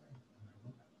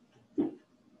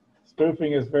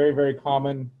 Spoofing is very, very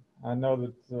common. I know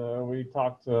that we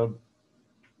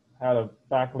had a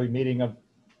faculty meeting a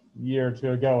year or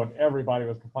two ago, and everybody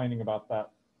was complaining about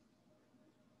that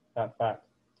fact.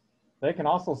 They can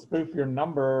also spoof your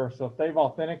number, so if they've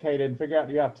authenticated and figure out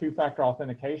you have two-factor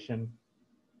authentication,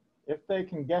 if they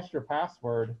can guess your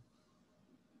password,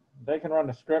 they can run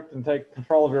a script and take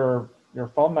control of your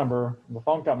phone number, the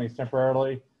phone companies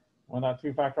temporarily. When that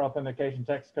two-factor authentication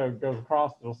text code goes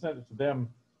across, it'll send it to them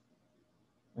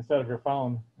instead of your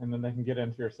phone, and then they can get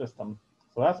into your system.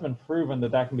 So that's been proven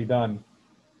that can be done.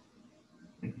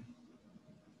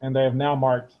 And they have now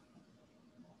marked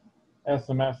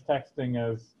SMS texting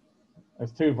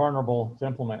as too vulnerable to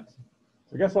implement.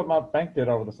 So guess what my bank did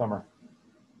over the summer?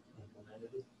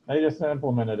 They just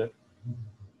implemented it.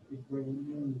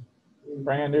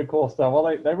 Brand new cool stuff.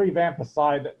 Well, they revamped the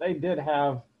site. They did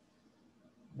have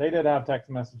text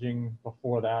messaging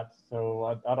before that,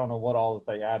 so I don't know what all that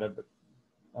they added, but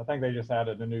I think they just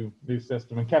added a new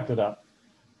system and kept up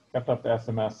the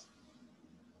SMS.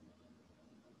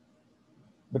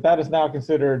 But that is now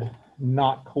considered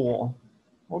not cool.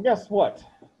 Well, guess what?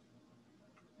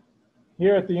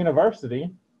 Here at the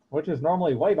university, which is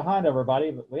normally way behind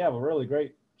everybody, but we have a really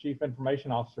great chief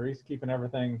information officer. He's keeping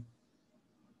everything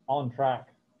on track.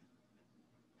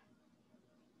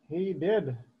 He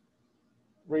did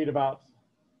read about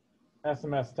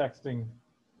SMS texting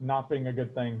not being a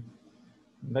good thing.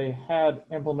 They had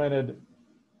implemented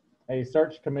a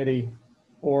search committee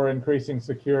for increasing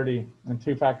security and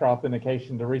two-factor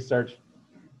authentication to research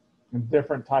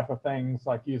different type of things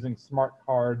like using smart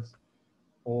cards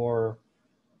or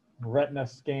retina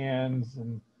scans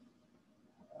and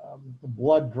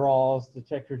blood draws to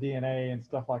check your DNA and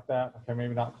stuff like that. Okay,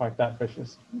 maybe not quite that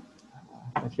vicious.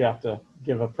 If you have to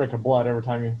give a prick of blood every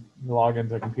time you log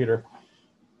into a computer.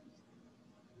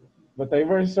 But they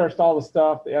researched all the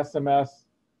stuff, the SMS.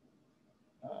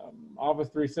 Office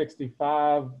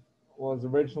 365 was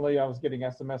originally, I was getting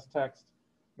SMS text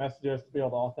messages to be able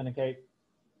to authenticate.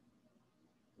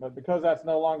 But because that's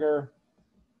no longer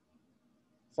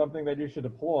something that you should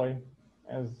deploy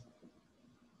as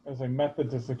a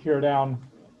method to secure down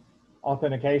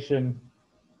authentication,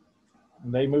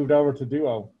 they moved over to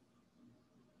Duo.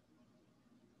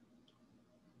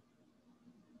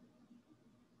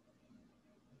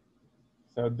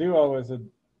 So Duo is a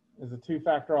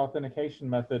two-factor authentication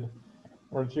method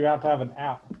where you have to have an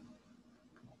app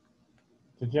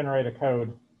to generate a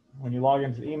code. When you log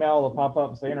into email, it'll pop up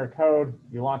and say enter code.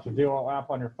 You launch a Duo app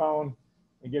on your phone.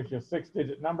 It gives you a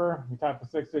 6-digit number. You type a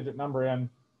 6-digit number in.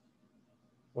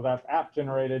 So that's app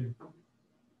generated.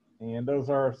 And those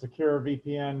are secure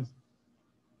VPNs.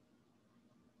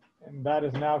 And that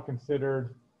is now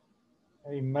considered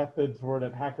a method where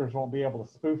that hackers won't be able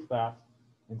to spoof that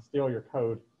and steal your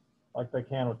code like they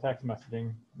can with text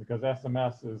messaging, because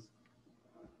SMS was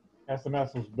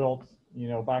built, you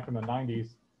know, back in the 90s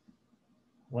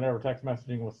whenever text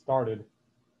messaging was started,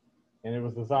 and it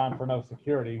was designed for no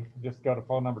security. Just go to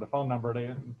phone number to phone number. They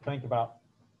didn't think about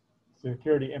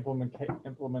security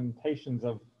implementations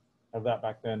of that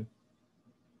back then.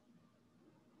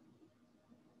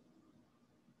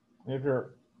 If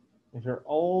you're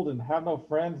old and have no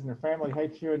friends and your family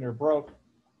hates you and you're broke,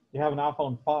 you have an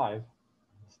iPhone 5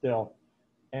 still,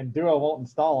 and Duo won't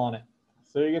install on it.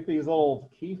 So you get these little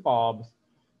key fobs.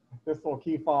 This little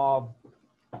key fob,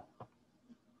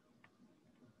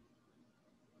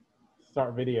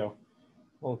 start video,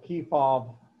 little key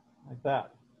fob like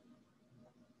that.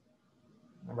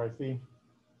 Everybody see?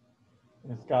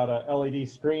 And it's got a LED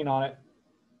screen on it.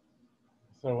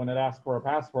 So when it asks for a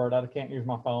password, I can't use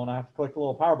my phone. I have to click the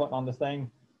little power button on this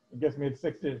thing. It gives me a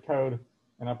 6-digit code,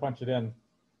 and I punch it in.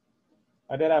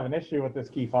 I did have an issue with this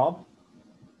key fob.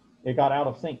 It got out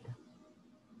of sync.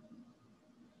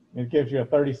 It gives you a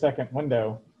 30-second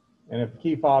window, and if the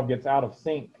key fob gets out of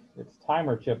sync, its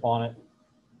timer chip on it,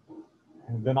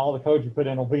 and then all the code you put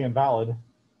in will be invalid,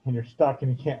 and you're stuck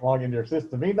and you can't log into your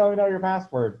system, even though you know your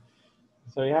password.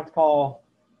 So you have to call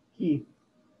Keith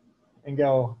and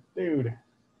go, dude,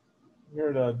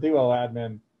 you're the Duo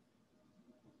admin,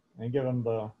 and give them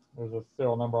there's a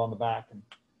serial number on the back. And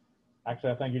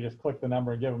actually, I think you just click the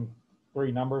number and give them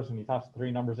 3 numbers, and you toss the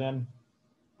 3 numbers in,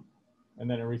 and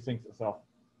then it resyncs itself.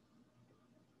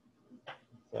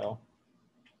 So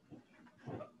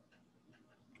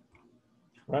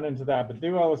run into that, but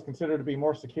Duo is considered to be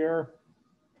more secure.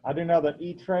 I do know that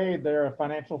E-Trade, they're a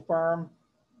financial firm.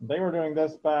 They were doing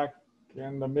this back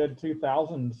in the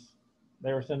mid-2000s.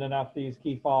 They were sending out these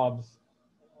key fobs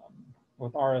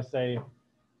with RSA.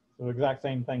 So the exact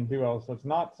same thing, Duo. So it's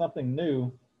not something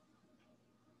new.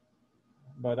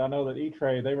 But I know that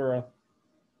E-Trade, they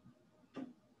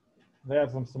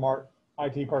had some smart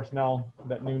IT personnel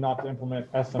that knew not to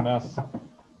implement SMS.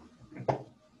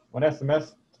 When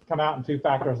SMS come out in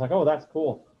 2-factor, I was like, oh, that's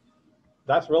cool.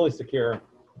 That's really secure.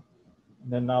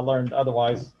 And then I learned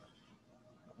otherwise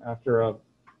after a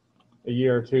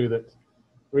year or two, that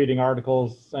reading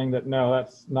articles saying that no,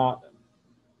 that's not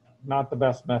the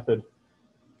best method.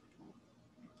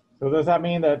 So does that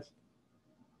mean that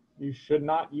you should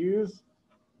not use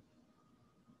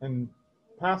and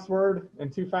password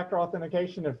and 2-factor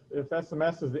authentication if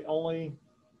SMS is the only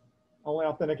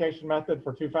authentication method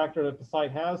for 2-factor that the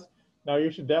site has? No,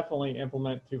 you should definitely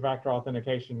implement 2-factor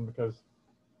authentication, because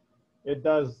it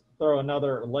does throw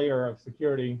another layer of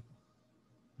security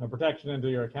and protection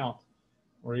into your account,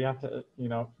 where you have to,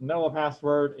 know a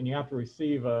password, and you have to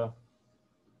receive a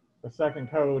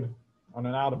second code on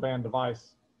an out-of-band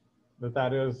device.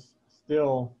 That is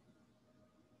still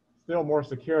more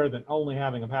secure than only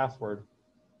having a password.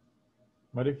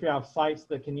 But if you have sites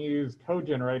that can use code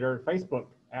generator, Facebook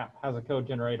app has a code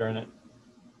generator in it.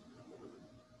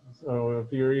 So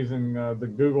if you're using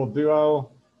the Google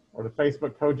Duo or the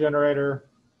Facebook code generator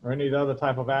or any of the other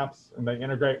type of apps, and they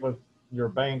integrate with your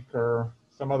bank or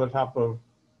some other type of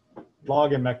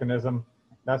login mechanism,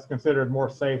 that's considered more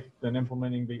safe than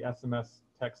implementing the SMS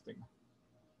texting.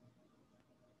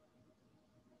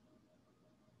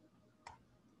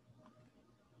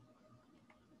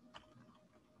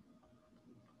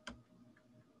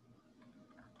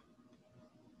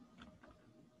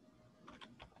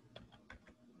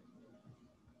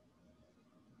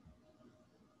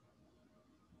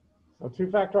 So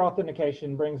two-factor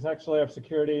authentication brings next layer of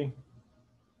security.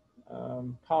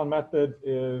 Common method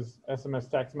is SMS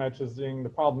text messaging. The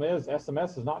problem is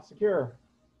SMS is not secure.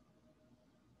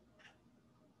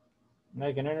 And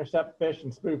they can intercept, phish,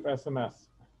 and spoof SMS.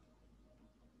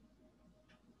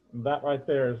 And that right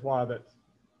there is why that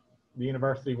the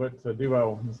university went to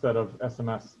Duo instead of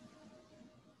SMS.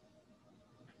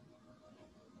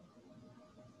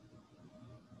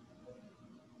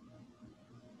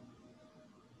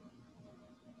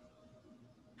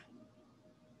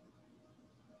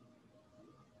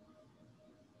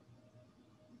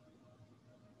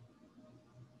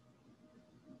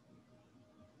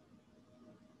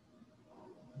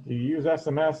 Do you use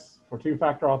SMS for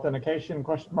two-factor authentication?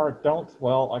 Question mark. Don't.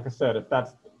 Well, like I said, if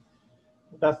that's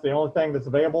the only thing that's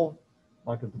available,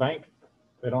 like at the bank,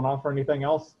 they don't offer anything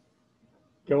else,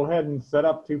 go ahead and set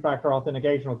up two-factor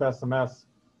authentication with SMS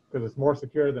because it's more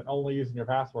secure than only using your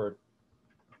password.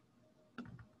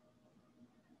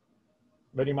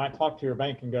 But you might talk to your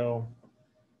bank and go,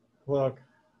 look,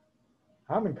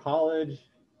 I'm in college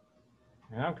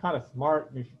and I'm kind of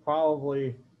smart. You should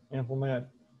probably implement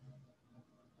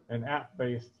an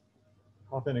app-based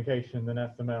authentication than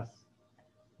SMS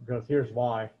because here's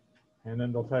why. And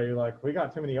then they'll tell you, like, we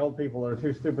got too many old people that are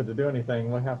too stupid to do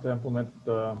anything. We have to implement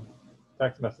the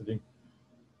text messaging.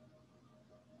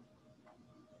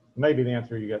 Maybe the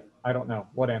answer you get. I don't know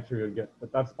what answer you would get,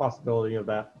 but that's a possibility of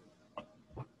that.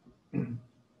 There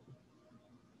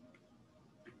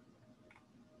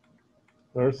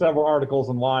are several articles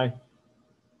on why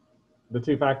the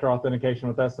two-factor authentication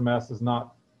with SMS is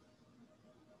not,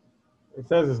 it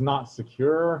says it's not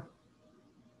secure.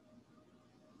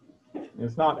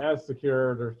 It's not as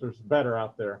secure. There's better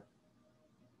out there.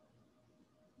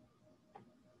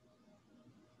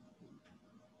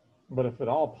 But if at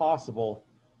all possible,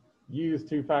 use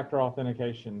two-factor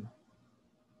authentication.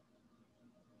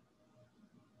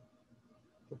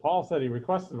 So Paul said he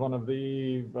requested one of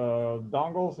the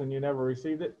dongles and you never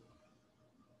received it.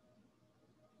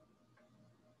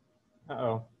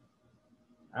 Uh-oh.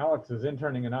 Alex is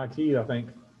interning in IT, I think.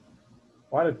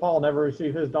 Why did Paul never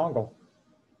receive his dongle?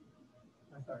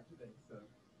 I started today, so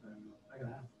I can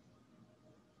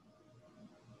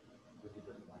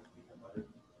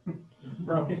ask.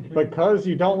 Bro. Because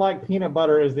you don't like peanut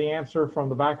butter is the answer from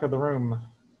the back of the room.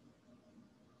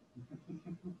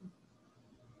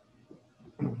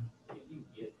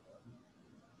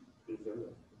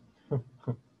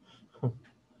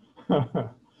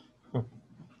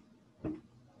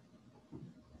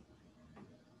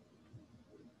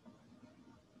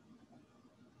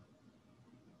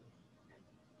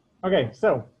 Okay,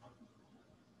 so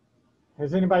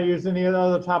has anybody used any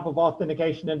other type of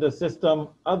authentication into the system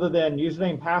other than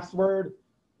username password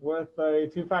with a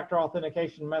two-factor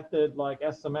authentication method like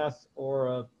SMS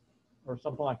or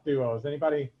something like Duo? Has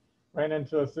anybody ran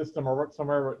into a system or worked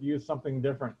somewhere where it used something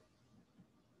different?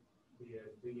 The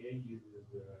Big A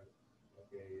uses like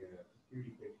a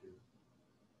security picture.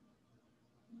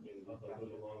 And also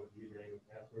goes along with username and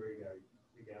password.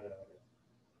 You got a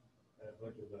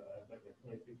bunch of like a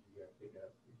 20 pictures. You got to pick out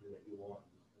a picture that you want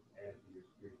and add it to your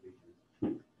security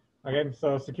picture. Okay, so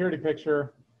security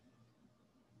picture.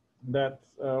 That's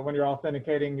when you're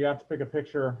authenticating, you have to pick a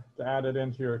picture to add it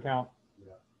into your account.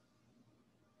 Yeah.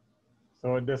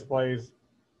 So it displays.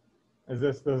 Does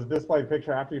it display the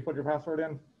picture after you put your password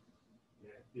in?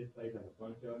 Yeah, it displays like a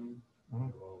bunch of them.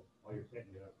 Mhm. So while you're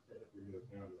setting it up, set up your new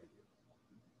account, like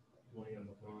 20 of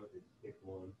them accounts, just pick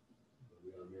one. So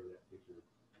we gotta remember that picture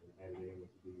and add it in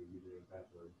with your username and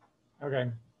password.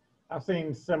 Okay, I've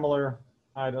seen similar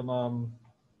item. I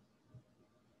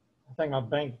think my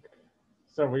bank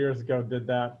several years ago did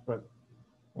that, but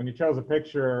when you chose a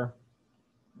picture,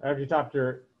 after you typed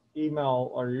your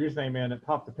email or your username in, it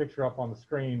popped the picture up on the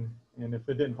screen, and if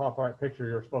it didn't pop the right picture,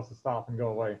 you were supposed to stop and go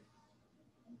away.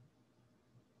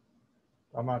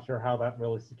 I'm not sure how that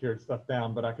really secured stuff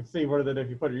down, but I could see where that if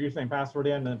you put your username password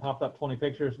in and it popped up 20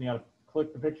 pictures and you had to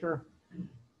click the picture,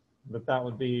 that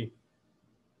would be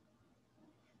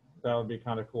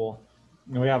kind of cool.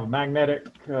 And we have a magnetic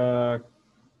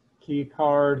key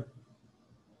card,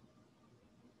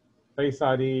 Face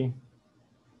ID,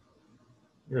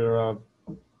 your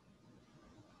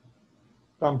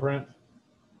thumbprint.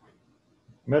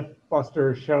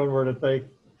 Mythbusters showed where that they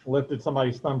lifted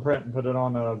somebody's thumbprint and put it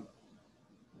on a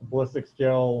ballistics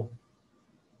gel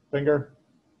finger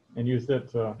and used it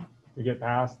to get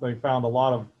past. They found a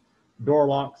lot of door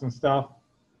locks and stuff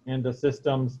into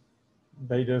systems.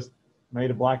 They just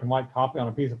made a black and white copy on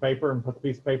a piece of paper and put the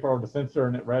piece of paper over the sensor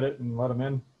and it read it and let them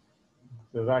in.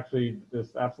 It was actually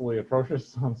just absolutely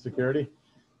atrocious on security.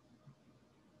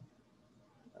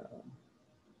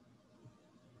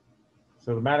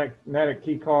 So the magnetic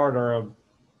key card or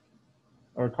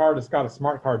a card that's got a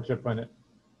smart card chip in it.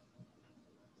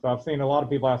 So I've seen a lot of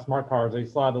people have smart cards. They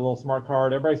slide the little smart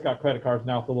card. Everybody's got credit cards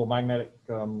now with a little magnetic,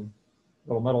 little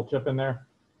metal chip in there.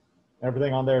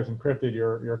 Everything on there is encrypted.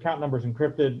 Your account number is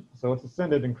encrypted. So it's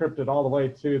sended encrypted all the way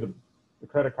to the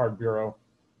credit card bureau.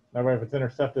 That way if it's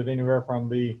intercepted anywhere from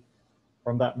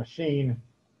that machine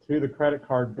to the credit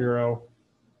card bureau,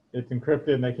 it's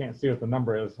encrypted and they can't see what the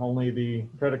number is. Only the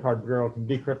credit card bureau can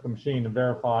decrypt the machine and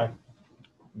verify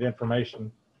the information.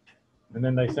 And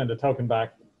then they send a token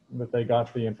back that they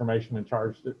got the information and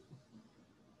charged it.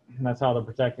 And that's how they're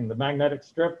protecting. The magnetic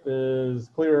strip is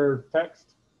clear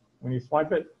text when you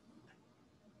swipe it.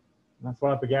 And that's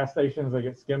why at the gas stations they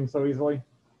get skimmed so easily,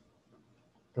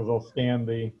 because they'll scan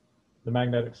the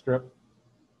magnetic strip.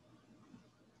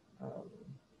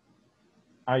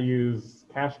 I use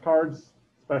cash cards,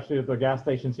 especially at the gas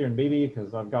stations here in Beebe,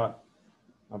 because I've got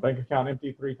my bank account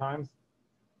empty 3 times.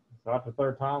 So after the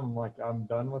 3rd time, I'm like, I'm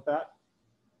done with that.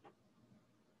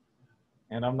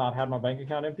 And I've not had my bank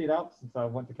account emptied out since I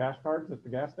went to cash cards at the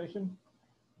gas station,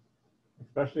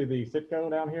 especially the Citgo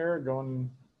down here going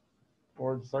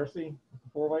towards Searcy,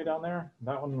 the 4-way down there.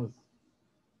 That one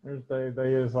was,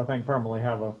 they is, I think, permanently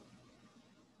have a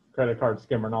credit card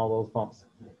skimmer in all those pumps.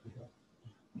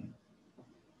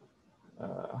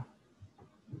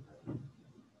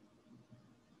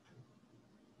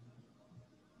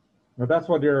 But that's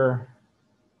what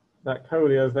that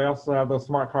code is. They also have those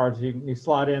smart cards. You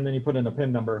slide in, then you put in a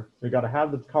PIN number. So you got to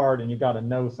have the card and you got to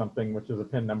know something, which is a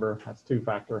PIN number. That's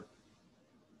 2-factor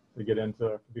to get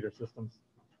into computer systems.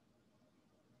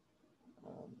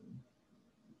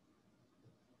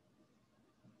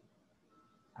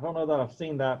 I don't know that I've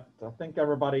seen that. I think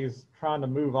everybody's trying to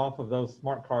move off of those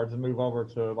smart cards and move over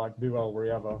to like Duo, where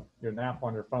you have your app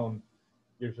on your phone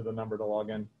gives you the number to log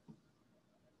in.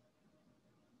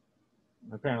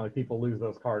 Apparently people lose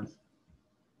those cards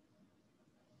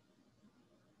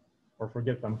or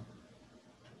forget them,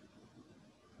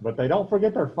 but they don't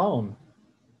forget their phone.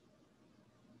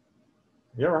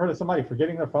 You ever heard of somebody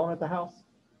forgetting their phone at the house?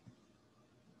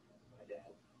 My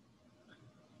dad.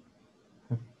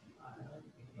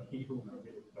 He will not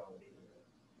get his phone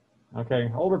either.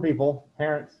 Okay, older people,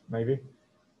 parents, maybe.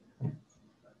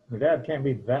 My dad can't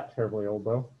be that terribly old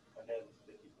though. My dad was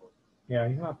 54. Yeah,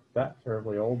 he's not that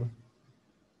terribly old.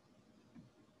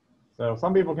 So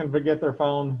some people can forget their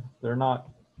phone. They're not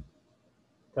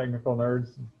technical nerds.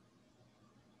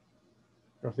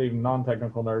 Of course, even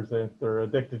non-technical nerds, they're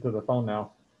addicted to the phone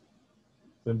now.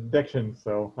 It's an addiction,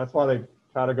 so that's why they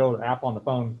try to go to the app on the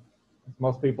phone.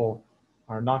 Most people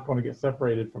are not going to get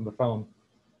separated from the phone.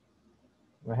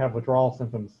 They have withdrawal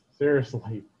symptoms.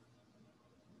 Seriously.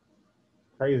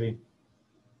 Crazy.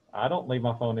 I don't leave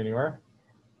my phone anywhere.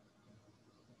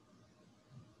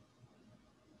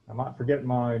 I might forget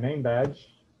my name badge.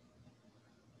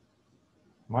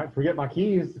 Might forget my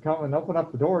keys to come and open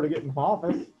up the door to get in my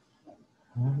office.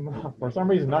 For some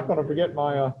reason, not going to forget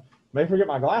may forget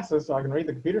my glasses so I can read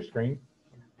the computer screen.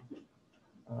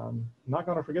 Not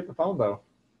going to forget the phone though.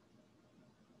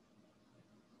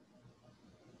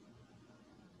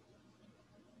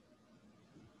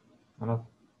 And I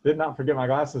did not forget my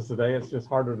glasses today. It's just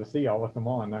harder to see all with them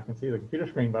on. I can see the computer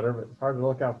screen better, but it's hard to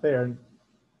look out there.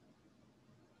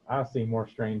 I see more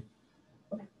strain.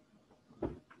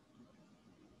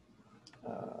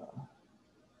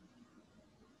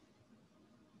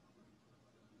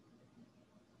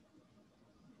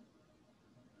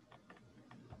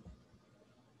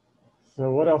 So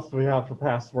what else do we have for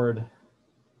password?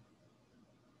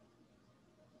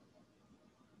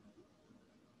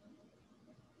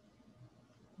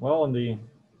 Well, in the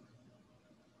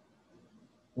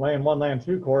LAN 1, LAN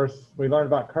 2 course, we learned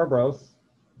about Kerberos,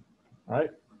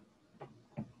 right?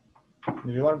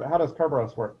 Did you learn about how does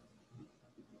Kerberos work?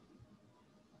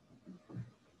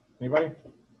 Anybody?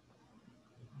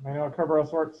 Anybody know how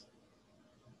Kerberos works?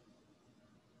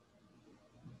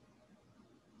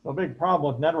 So a big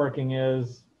problem with networking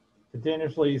is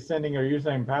continuously sending your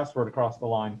username and password across the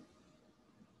line.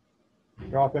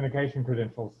 Your authentication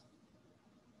credentials.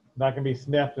 That can be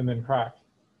sniffed and then cracked.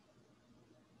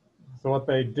 So what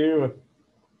they do with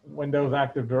Windows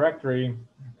Active Directory,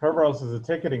 Kerberos is a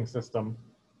ticketing system.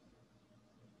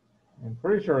 I'm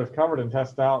pretty sure it's covered in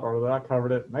Test Out, or that I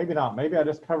covered it. Maybe not. Maybe I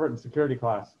just covered it in security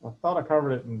class. I thought I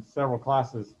covered it in several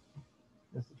classes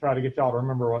just to try to get y'all to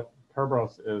remember what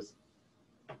Kerberos is.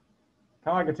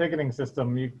 Kind of like a ticketing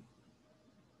system.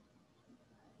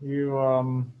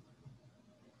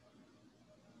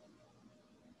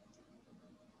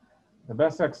 The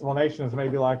best explanation is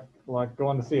maybe like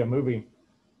going to see a movie.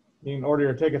 You can order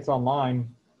your tickets online,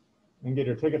 and get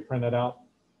your ticket printed out.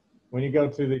 When you go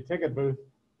to the ticket booth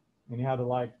and you have the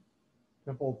like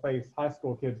simple-faced high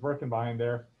school kids working behind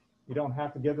there, you don't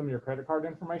have to give them your credit card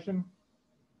information,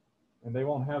 and they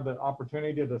won't have the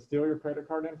opportunity to steal your credit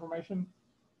card information.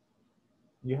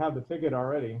 You have the ticket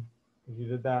already because you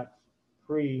did that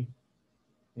free,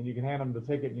 and you can hand them the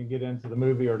ticket and you get into the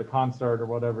movie or the concert or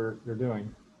whatever you're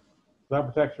doing. So that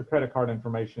protects your credit card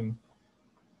information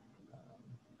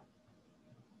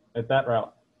at that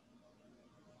route.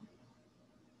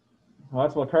 Well,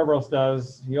 that's what Kerberos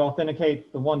does. You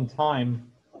authenticate the one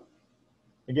time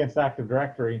against Active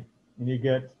Directory, and you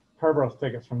get Kerberos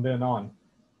tickets from then on.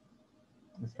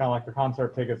 It's kind of like the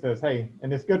concert ticket says, hey,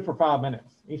 and it's good for 5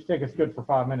 minutes. Each ticket's good for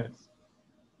 5 minutes.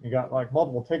 You got like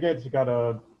multiple tickets. You got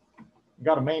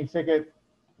a main ticket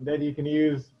that you can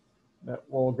use that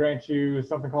will grant you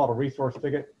something called a resource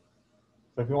ticket.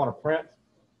 So if you want to print,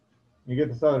 you get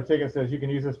this other ticket that says you can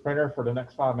use this printer for the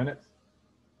next 5 minutes.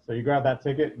 So you grab that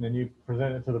ticket and then you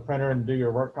present it to the printer and do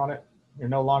your work on it. You're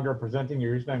no longer presenting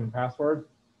your username and password.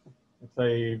 It's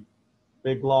a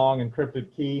big, long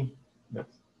encrypted key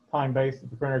that's time-based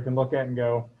that the printer can look at and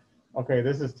go, okay,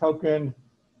 this is tokened.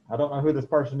 I don't know who this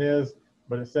person is,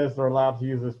 but it says they're allowed to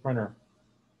use this printer.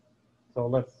 So it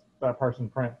lets that person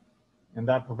print. And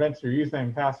that prevents your username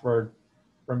and password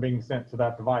from being sent to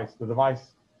that device. The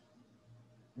device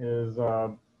is,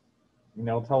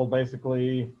 told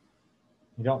basically,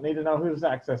 you don't need to know who's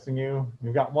accessing you.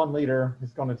 You've got one leader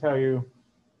who's going to tell you,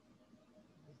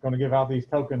 it's going to give out these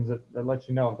tokens that let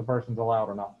you know if the person's allowed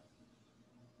or not.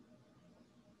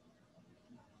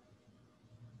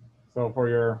 So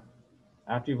for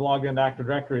after you've logged into Active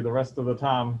Directory, the rest of the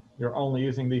time, you're only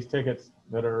using these tickets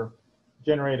that are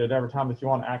generated every time that you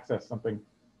want to access something.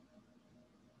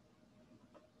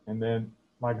 And then,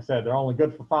 like I said, they're only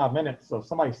good for 5 minutes. So if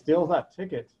somebody steals that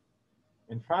ticket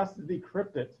and tries to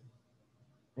decrypt it,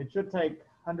 it should take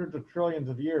hundreds of trillions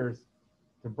of years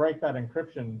to break that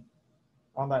encryption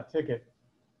on that ticket.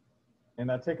 And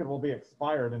that ticket will be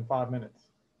expired in 5 minutes.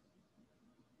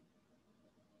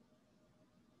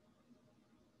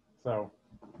 So,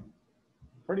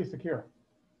 pretty secure.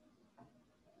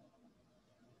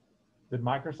 Did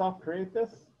Microsoft create this?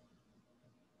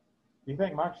 Do you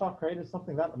think Microsoft created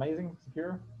something that amazing,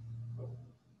 secure?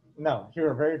 No, you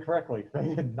were very correctly.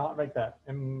 They did not make that.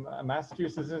 In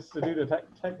Massachusetts Institute of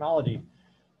Technology,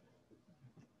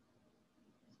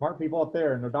 smart people up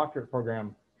there in their doctorate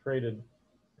program created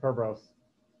Kerberos.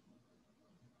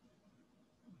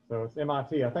 So it's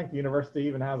MIT. I think the university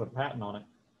even has a patent on it,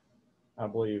 I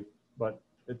believe, but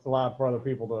it's allowed for other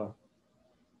people to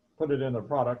put it in their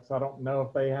products. I don't know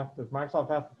if does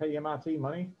Microsoft have to pay MIT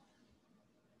money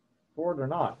for it or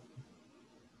not.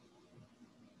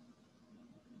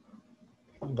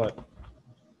 But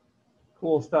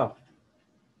cool stuff.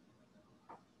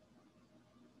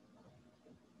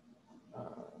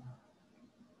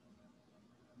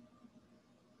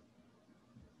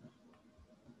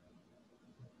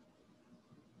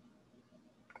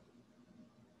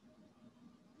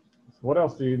 So what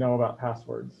else do you know about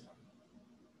passwords?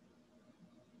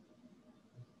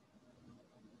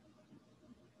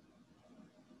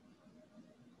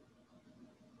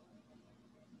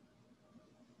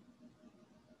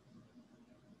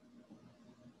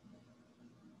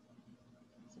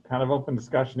 Kind of open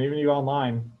discussion, even you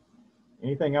online.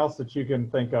 Anything else that you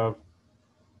can think of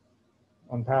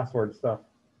on password stuff?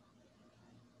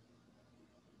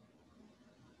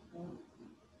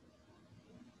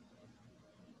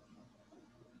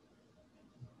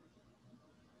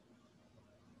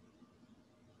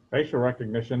 Facial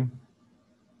recognition.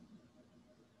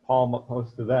 Paul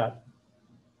posted that.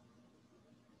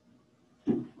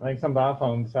 I think some of the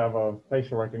iPhones have a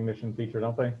facial recognition feature,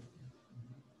 don't they?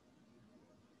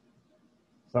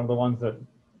 Some of the ones that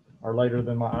are later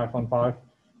than my iPhone 5.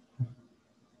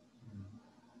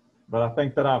 But I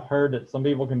think that I've heard that some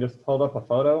people can just hold up a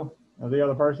photo of the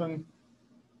other person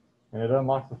and it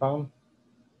unlocks the phone.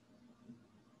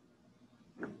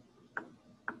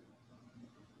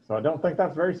 So I don't think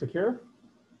that's very secure.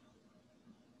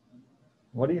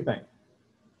 What do you think?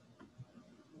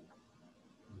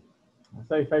 I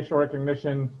say facial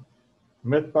recognition.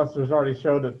 Mythbusters already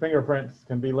showed that fingerprints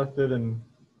can be lifted and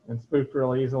spoofed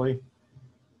really easily.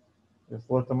 Just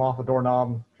lift them off a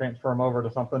doorknob, transfer them over to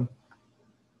something.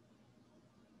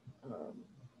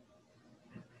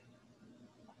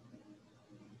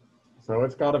 So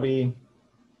it's got to be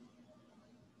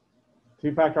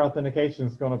two-factor authentication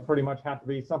is going to pretty much have to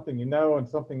be something you know and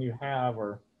something you have,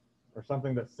 or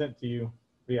something that's sent to you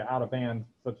via out of band,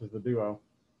 such as the Duo.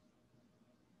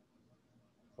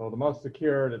 So the most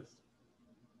secure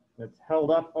that's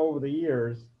held up over the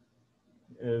years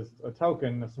is a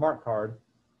token, a smart card.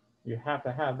 You have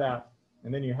to have that,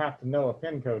 and then you have to know a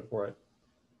PIN code for it.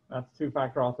 That's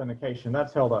two-factor authentication.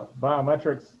 That's held up.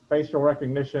 Biometrics, facial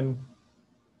recognition,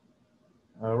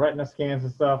 retina scans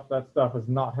and stuff, that stuff is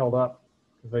not held up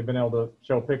because they've been able to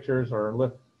show pictures or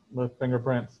lift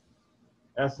fingerprints.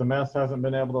 SMS hasn't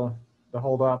been able to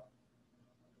hold up.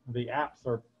 The apps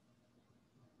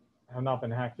have not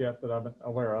been hacked yet that I've been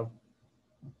aware of.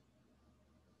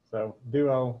 So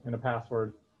Duo and a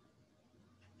password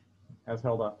has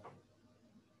held up.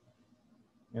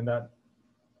 And that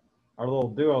our little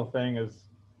Duo thing is,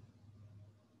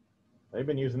 they've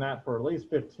been using that for at least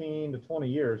 15 to 20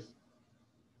 years.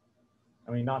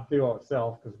 I mean, not Duo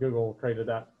itself, because Google created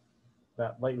that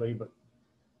lately, but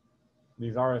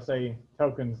these RSA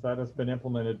tokens, that has been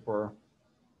implemented for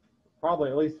probably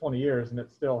at least 20 years, and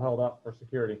it's still held up for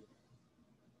security.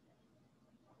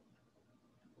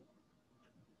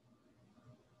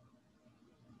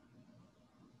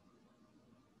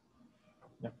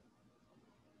 Yep.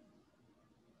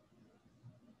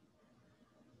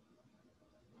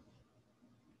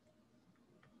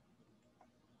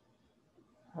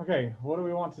 Okay, what do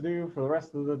we want to do for the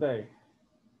rest of the day?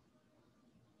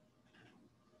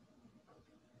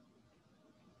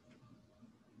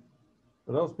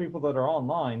 For those people that are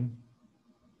online,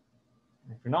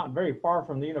 if you're not very far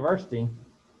from the university,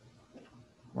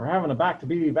 we're having a Back to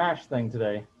BB Bash thing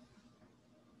today.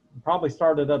 It probably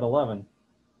started at 11.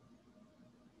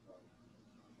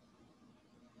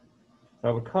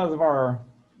 So because of our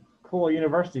cool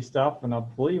university stuff, and I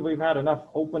believe we've had enough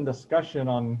open discussion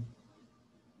on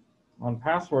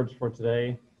passwords for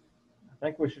today, I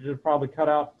think we should just probably cut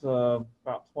out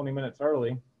about 20 minutes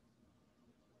early.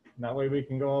 And that way we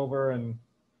can go over and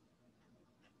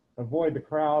avoid the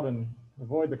crowd and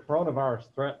avoid the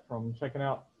coronavirus threat from checking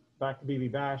out Back to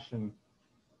BB Bash. And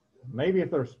maybe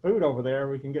if there's food over there,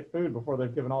 we can get food before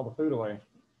they've given all the food away.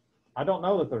 I don't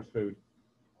know that there's food.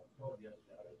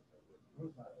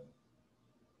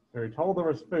 They told there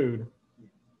was food.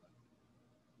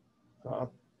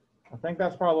 So I think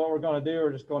that's probably what we're going to do.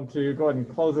 We're just going to go ahead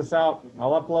and close this out.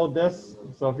 I'll upload this.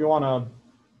 So if you want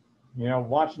to,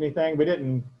 watch anything, we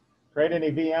didn't create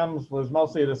any VMs. It was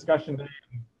mostly a discussion day.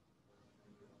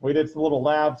 We did some little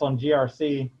labs on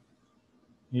GRC.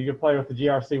 You can play with the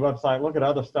GRC website. Look at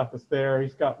other stuff that's there.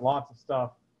 He's got lots of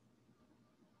stuff.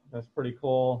 That's pretty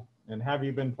cool. And have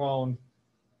you been phoned?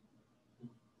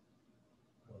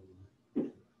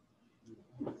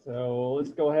 So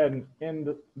let's go ahead and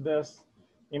end this.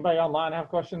 Anybody online have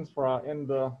questions for end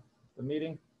the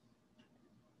meeting?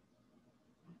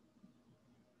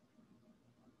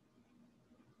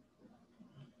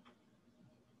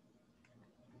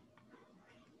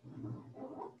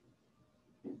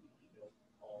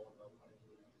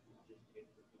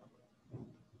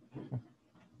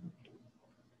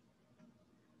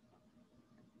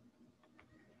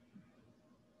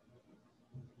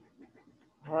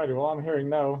 All righty, well, I'm hearing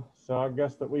no, so I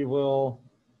guess that we'll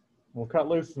cut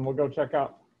loose and we'll go check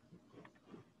out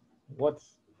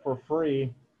what's for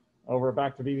free over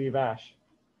Back to BB Bash.